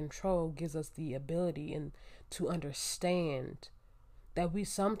self-control gives us the ability and to understand that we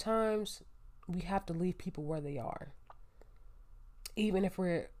have to leave people where they are. Even if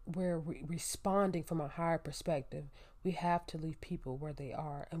we're responding from a higher perspective, we have to leave people where they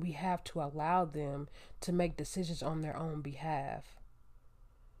are, and we have to allow them to make decisions on their own behalf.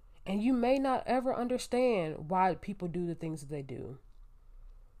 And you may not ever understand why people do the things that they do.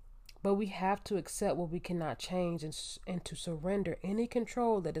 But we have to accept what we cannot change and to surrender any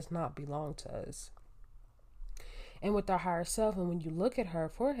control that does not belong to us. And with our higher self, and when you look at her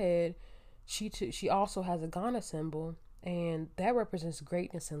forehead, she also has a Ghana symbol, and that represents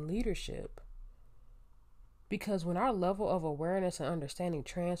greatness and leadership. Because when our level of awareness and understanding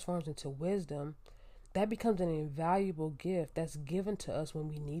transforms into wisdom, that becomes an invaluable gift that's given to us when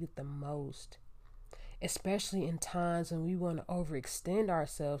we need it the most. Especially in times when we want to overextend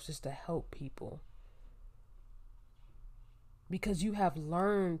ourselves just to help people. because you have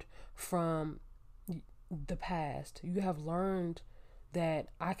learned from the past. You have learned that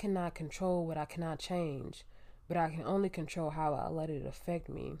I cannot control what I cannot change, but I can only control how I let it affect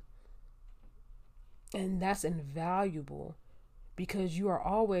me. And that's invaluable, because you are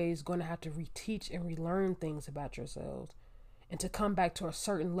always going to have to reteach and relearn things about yourselves, and to come back to a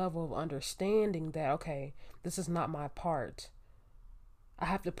certain level of understanding that, okay, this is not my part. I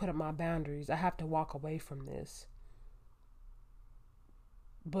have to put up my boundaries. I have to walk away from this.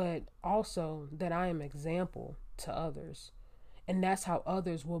 But also that I am an example to others. And that's how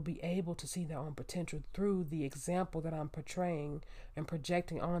others will be able to see their own potential, through the example that I'm portraying and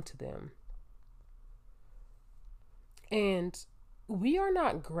projecting onto them. And we are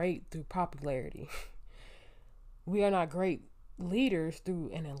not great through popularity. We are not great leaders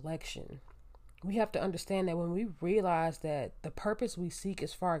through an election. We have to understand that when we realize that the purpose we seek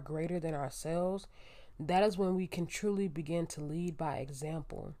is far greater than ourselves, that is when we can truly begin to lead by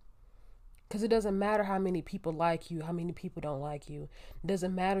example. Because it doesn't matter how many people like you, how many people don't like you. It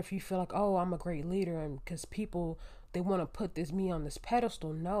doesn't matter if you feel like, oh, I'm a great leader, and because people, they want to put me on this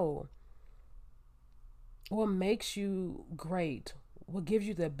pedestal. No. What makes you great, what gives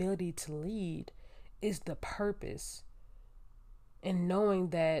you the ability to lead, is the purpose. And knowing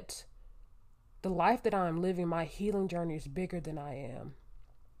that the life that I'm living, my healing journey, is bigger than I am.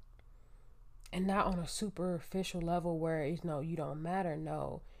 And not on a superficial level where, you don't matter.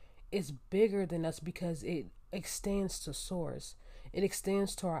 No, it's bigger than us, because it extends to source. It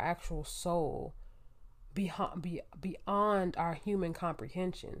extends to our actual soul, beyond our human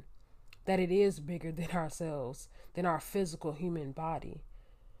comprehension. That it is bigger than ourselves, than our physical human body.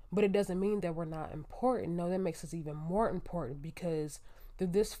 But it doesn't mean that we're not important. No, that makes us even more important, because through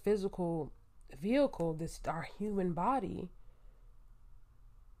this physical vehicle, our human body,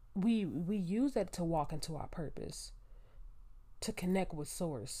 we use that to walk into our purpose, to connect with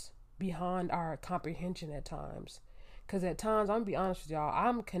source beyond our comprehension at times. Because at times, I'm gonna be honest with y'all,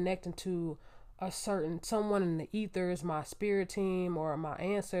 I'm connecting to someone in the ethers, my spirit team, or my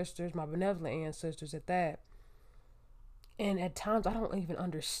ancestors, my benevolent ancestors at that. And at times I don't even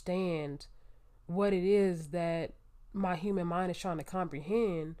understand what it is that my human mind is trying to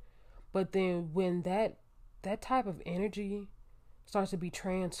comprehend. But then when that type of energy starts to be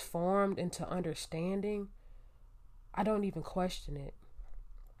transformed into understanding, I don't even question it.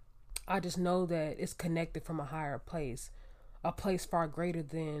 I just know that it's connected from a higher place, a place far greater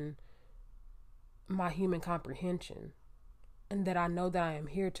than my human comprehension, and that I know that I am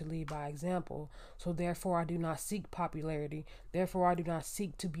here to lead by example. So therefore I do not seek popularity. Therefore I do not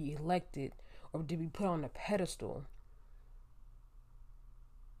seek to be elected or to be put on a pedestal.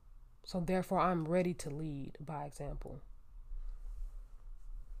 So therefore I'm ready to lead by example.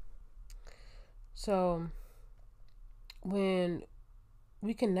 So when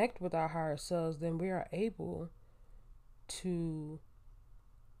we connect with our higher selves, then we are able to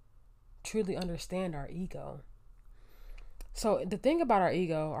truly understand our ego. So the thing about our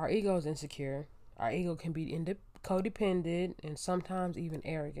ego is insecure. Our ego can be codependent and sometimes even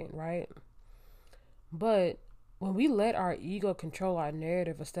arrogant, right? But when we let our ego control our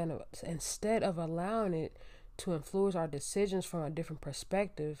narrative instead of allowing it to influence our decisions from a different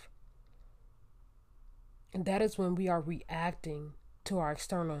perspective, and that is when we are reacting to our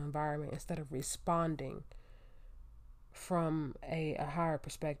external environment instead of responding from a higher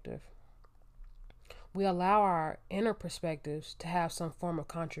perspective. We allow our inner perspectives to have some form of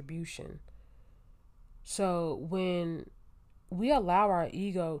contribution. So when we allow our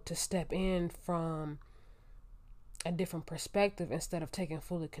ego to step in from a different perspective instead of taking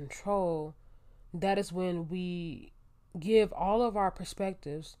full control, that is when we give all of our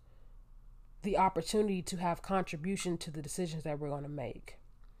perspectives the opportunity to have contribution to the decisions that we're going to make.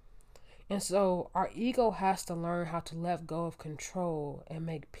 And so our ego has to learn how to let go of control and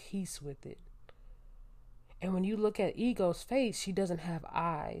make peace with it. And when you look at ego's face, she doesn't have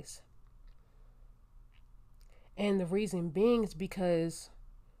eyes. And the reason being is because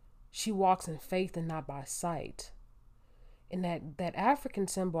she walks in faith and not by sight. And that African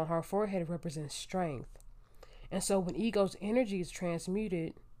symbol on her forehead represents strength. And so when ego's energy is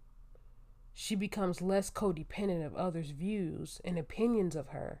transmuted, she becomes less codependent of others' views and opinions of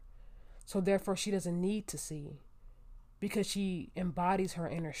her. So therefore she doesn't need to see, because she embodies her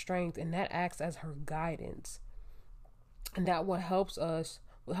inner strength, and that acts as her guidance. And that what helps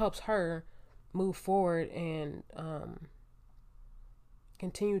her move forward and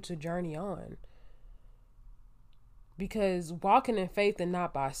continue to journey on. Because walking in faith and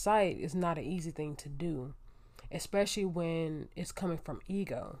not by sight is not an easy thing to do, especially when it's coming from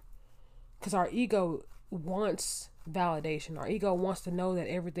ego. Because our ego wants validation. Our ego wants to know that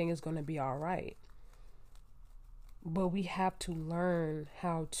everything is going to be all right. But we have to learn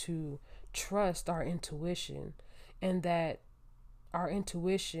how to trust our intuition, and that our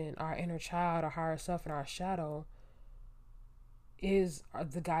intuition, our inner child, our higher self, and our shadow is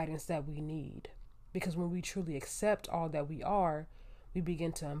the guidance that we need. Because when we truly accept all that we are, we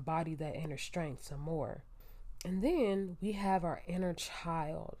begin to embody that inner strength some more. And then we have our inner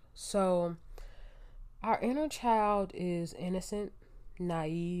child. So our inner child is innocent,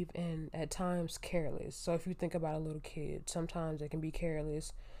 naive, and at times careless. So if you think about a little kid, sometimes they can be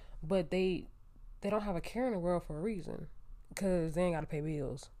careless, but they don't have a care in the world for a reason, because they ain't got to pay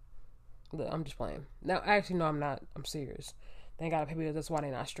bills. Look, I'm just playing. Now, actually, no, I'm not. I'm serious. They ain't got to pay bills. That's why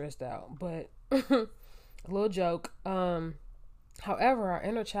they're not stressed out. But a little joke. However, our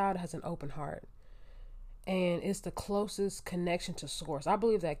inner child has an open heart, and it's the closest connection to source. I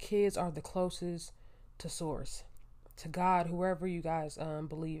believe that kids are the closest to source, to God, whoever you guys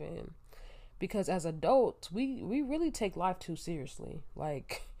believe in. Because as adults, we really take life too seriously.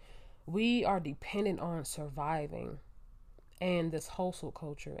 Like, we are dependent on surviving and this hustle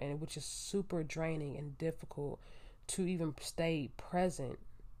culture, and which is super draining and difficult to even stay present,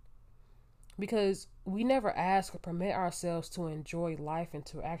 because we never ask or permit ourselves to enjoy life and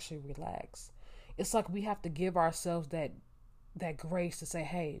to actually relax. It's like we have to give ourselves that grace to say,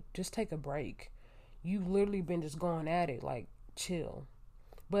 hey, just take a break. You've literally been just going at it, like, chill.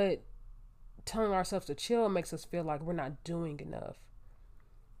 But telling ourselves to chill makes us feel like we're not doing enough.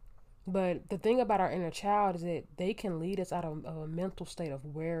 But the thing about our inner child is that they can lead us out of a mental state of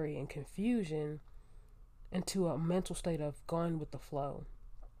worry and confusion into a mental state of going with the flow.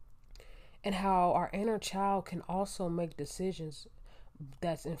 And how our inner child can also make decisions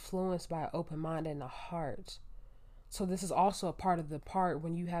that's influenced by an open mind and a heart. So this is also a part of the part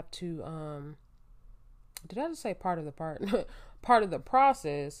when you have to, did I just say part of the part? Part of the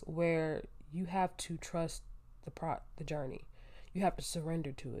process where you have to trust the journey. You have to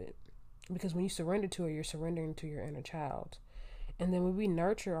surrender to it. Because when you surrender to it, you're surrendering to your inner child. And then when we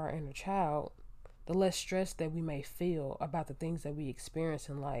nurture our inner child, the less stress that we may feel about the things that we experience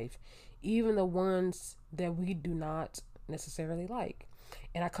in life, even the ones that we do not necessarily like.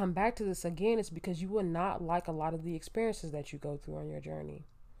 And I come back to this again, it's because you will not like a lot of the experiences that you go through on your journey.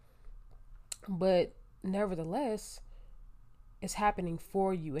 But nevertheless, it's happening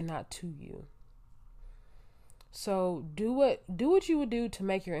for you and not to you. So do what you would do to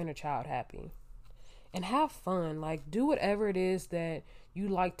make your inner child happy. And have fun. Like, do whatever it is that you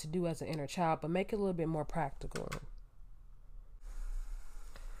like to do as an inner child, but make it a little bit more practical.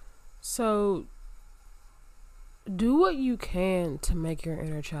 So do what you can to make your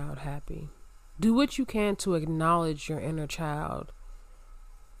inner child happy. Do what you can to acknowledge your inner child.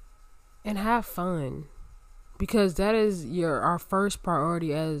 And have fun. Because that is our first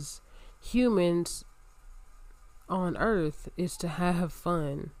priority as humans on earth, is to have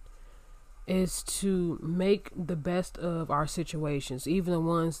fun, is to make the best of our situations, even the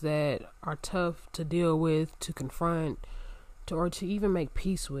ones that are tough to deal with, to confront, or to even make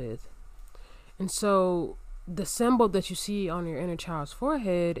peace with. And so the symbol that you see on your inner child's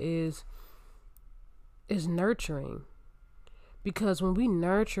forehead is nurturing. Because when we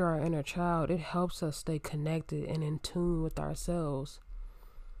nurture our inner child, it helps us stay connected and in tune with ourselves.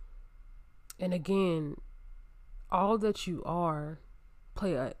 And again, all that you are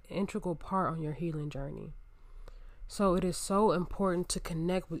play an integral part on your healing journey. So it is so important to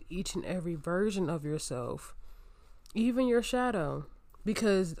connect with each and every version of yourself, even your shadow,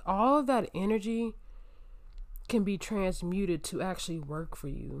 because all of that energy can be transmuted to actually work for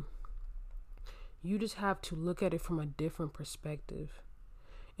you. You just have to look at it from a different perspective,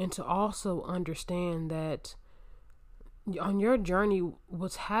 and to also understand that on your journey,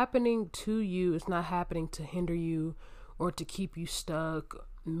 what's happening to you is not happening to hinder you or to keep you stuck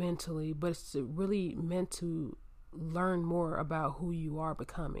mentally, but it's really meant to learn more about who you are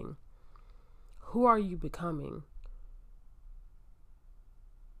becoming. Who are you becoming?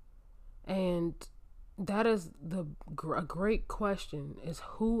 And that is a great question, is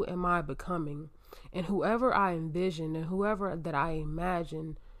who am I becoming? And whoever I envision and whoever that I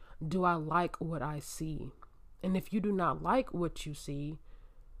imagine, do I like what I see? And if you do not like what you see,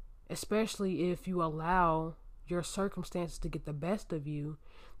 especially if you allow your circumstances to get the best of you,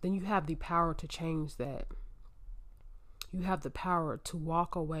 then you have the power to change that. You have the power to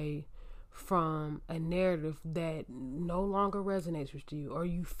walk away from a narrative that no longer resonates with you, or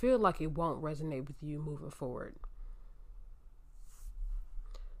you feel like it won't resonate with you moving forward.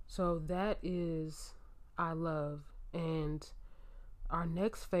 So that is I love. And our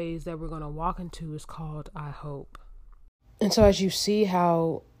next phase that we're going to walk into is called I hope. And so as you see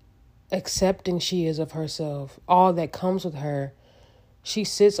how accepting she is of herself, all that comes with her, she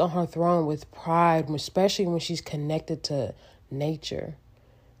sits on her throne with pride, especially when she's connected to nature,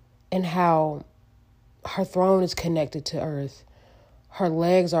 and how her throne is connected to earth. Her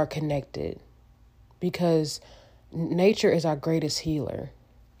legs are connected because nature is our greatest healer,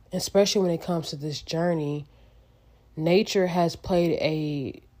 especially when it comes to this journey. Nature has played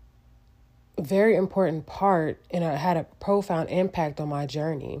a very important part and it had a profound impact on my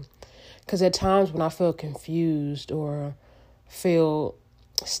journey. Because at times when I feel confused or feel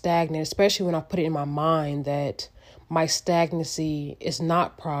stagnant, especially when I put it in my mind that my stagnancy is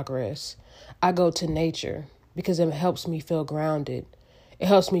not progress, I go to nature because it helps me feel grounded. It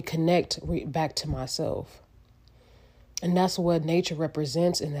helps me connect back to myself. And that's what nature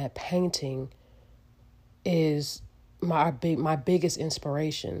represents in that painting is my biggest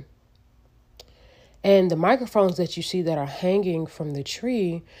inspiration. And the microphones that you see that are hanging from the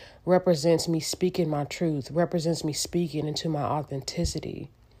tree represents me speaking my truth, represents me speaking into my authenticity.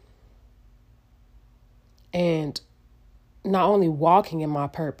 And not only walking in my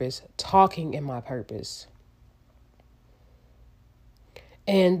purpose, talking in my purpose.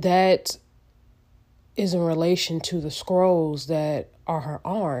 And that is in relation to the scrolls that are her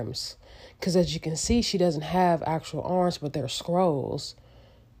arms. Because as you can see, she doesn't have actual arms, but they're scrolls.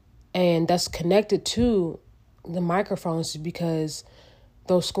 And that's connected to the microphones because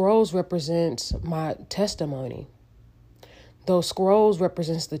those scrolls represent my testimony. Those scrolls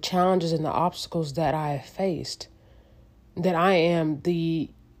represents the challenges and the obstacles that I have faced. That I am the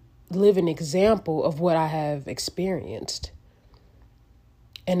living example of what I have experienced.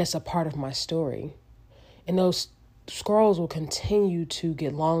 And it's a part of my story. And those scrolls will continue to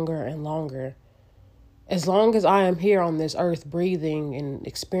get longer and longer. As long as I am here on this earth breathing and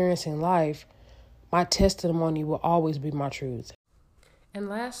experiencing life, my testimony will always be my truth. And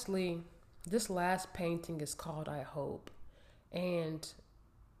lastly, this last painting is called I Hope. And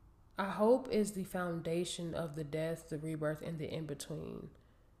I hope is the foundation of the death, the rebirth, and the in-between.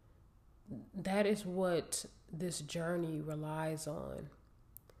 That is what this journey relies on.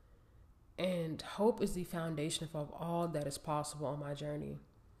 And hope is the foundation of all that is possible on my journey.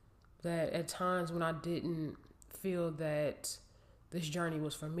 That at times when I didn't feel that this journey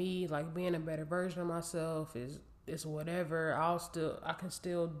was for me, like being a better version of myself is whatever. I can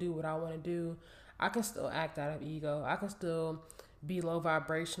still do what I want to do. I can still act out of ego. I can still be low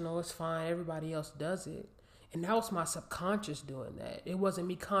vibrational. It's fine. Everybody else does it. And that was my subconscious doing that. It wasn't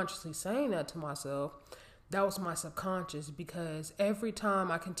me consciously saying that to myself. That was my subconscious because every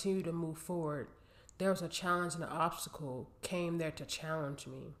time I continued to move forward, there was a challenge and an obstacle came there to challenge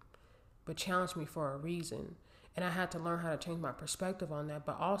me. But challenged me for a reason. And I had to learn how to change my perspective on that.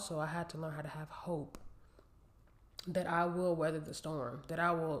 But also I had to learn how to have hope that I will weather the storm, that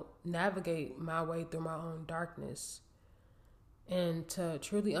I will navigate my way through my own darkness. And to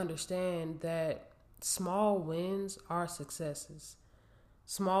truly understand that small wins are successes.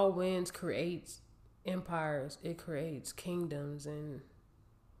 Small wins create empires. It creates kingdoms and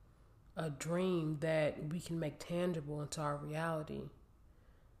a dream that we can make tangible into our reality.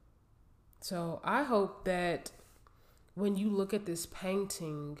 So I hope that when you look at this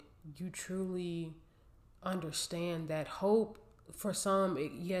painting, you truly understand that hope, for some,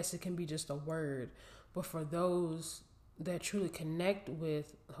 yes, it can be just a word. But for those that truly connect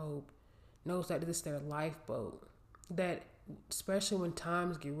with hope, knows that this is their lifeboat. That especially when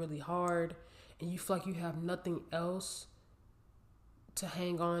times get really hard and you feel like you have nothing else to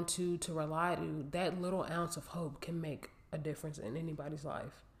hang on to rely to, that little ounce of hope can make a difference in anybody's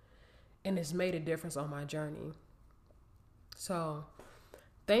life. And it's made a difference on my journey. So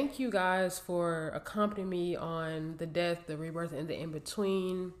thank you guys for accompanying me on the death, the rebirth, and the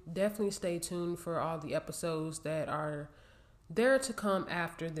in-between. Definitely stay tuned for all the episodes that are there to come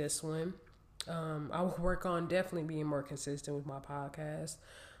after this one. I will work on definitely being more consistent with my podcast.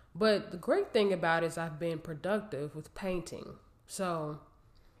 But the great thing about it is I've been productive with painting. So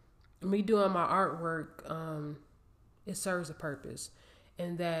me doing my artwork, it serves a purpose.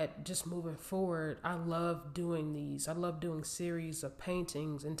 And that just moving forward, I love doing these. I love doing series of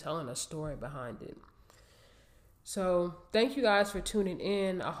paintings and telling a story behind it. So thank you guys for tuning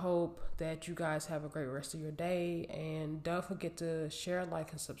in. I hope that you guys have a great rest of your day. And don't forget to share,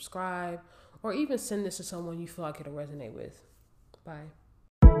 like, and subscribe. Or even send this to someone you feel like it'll resonate with. Bye.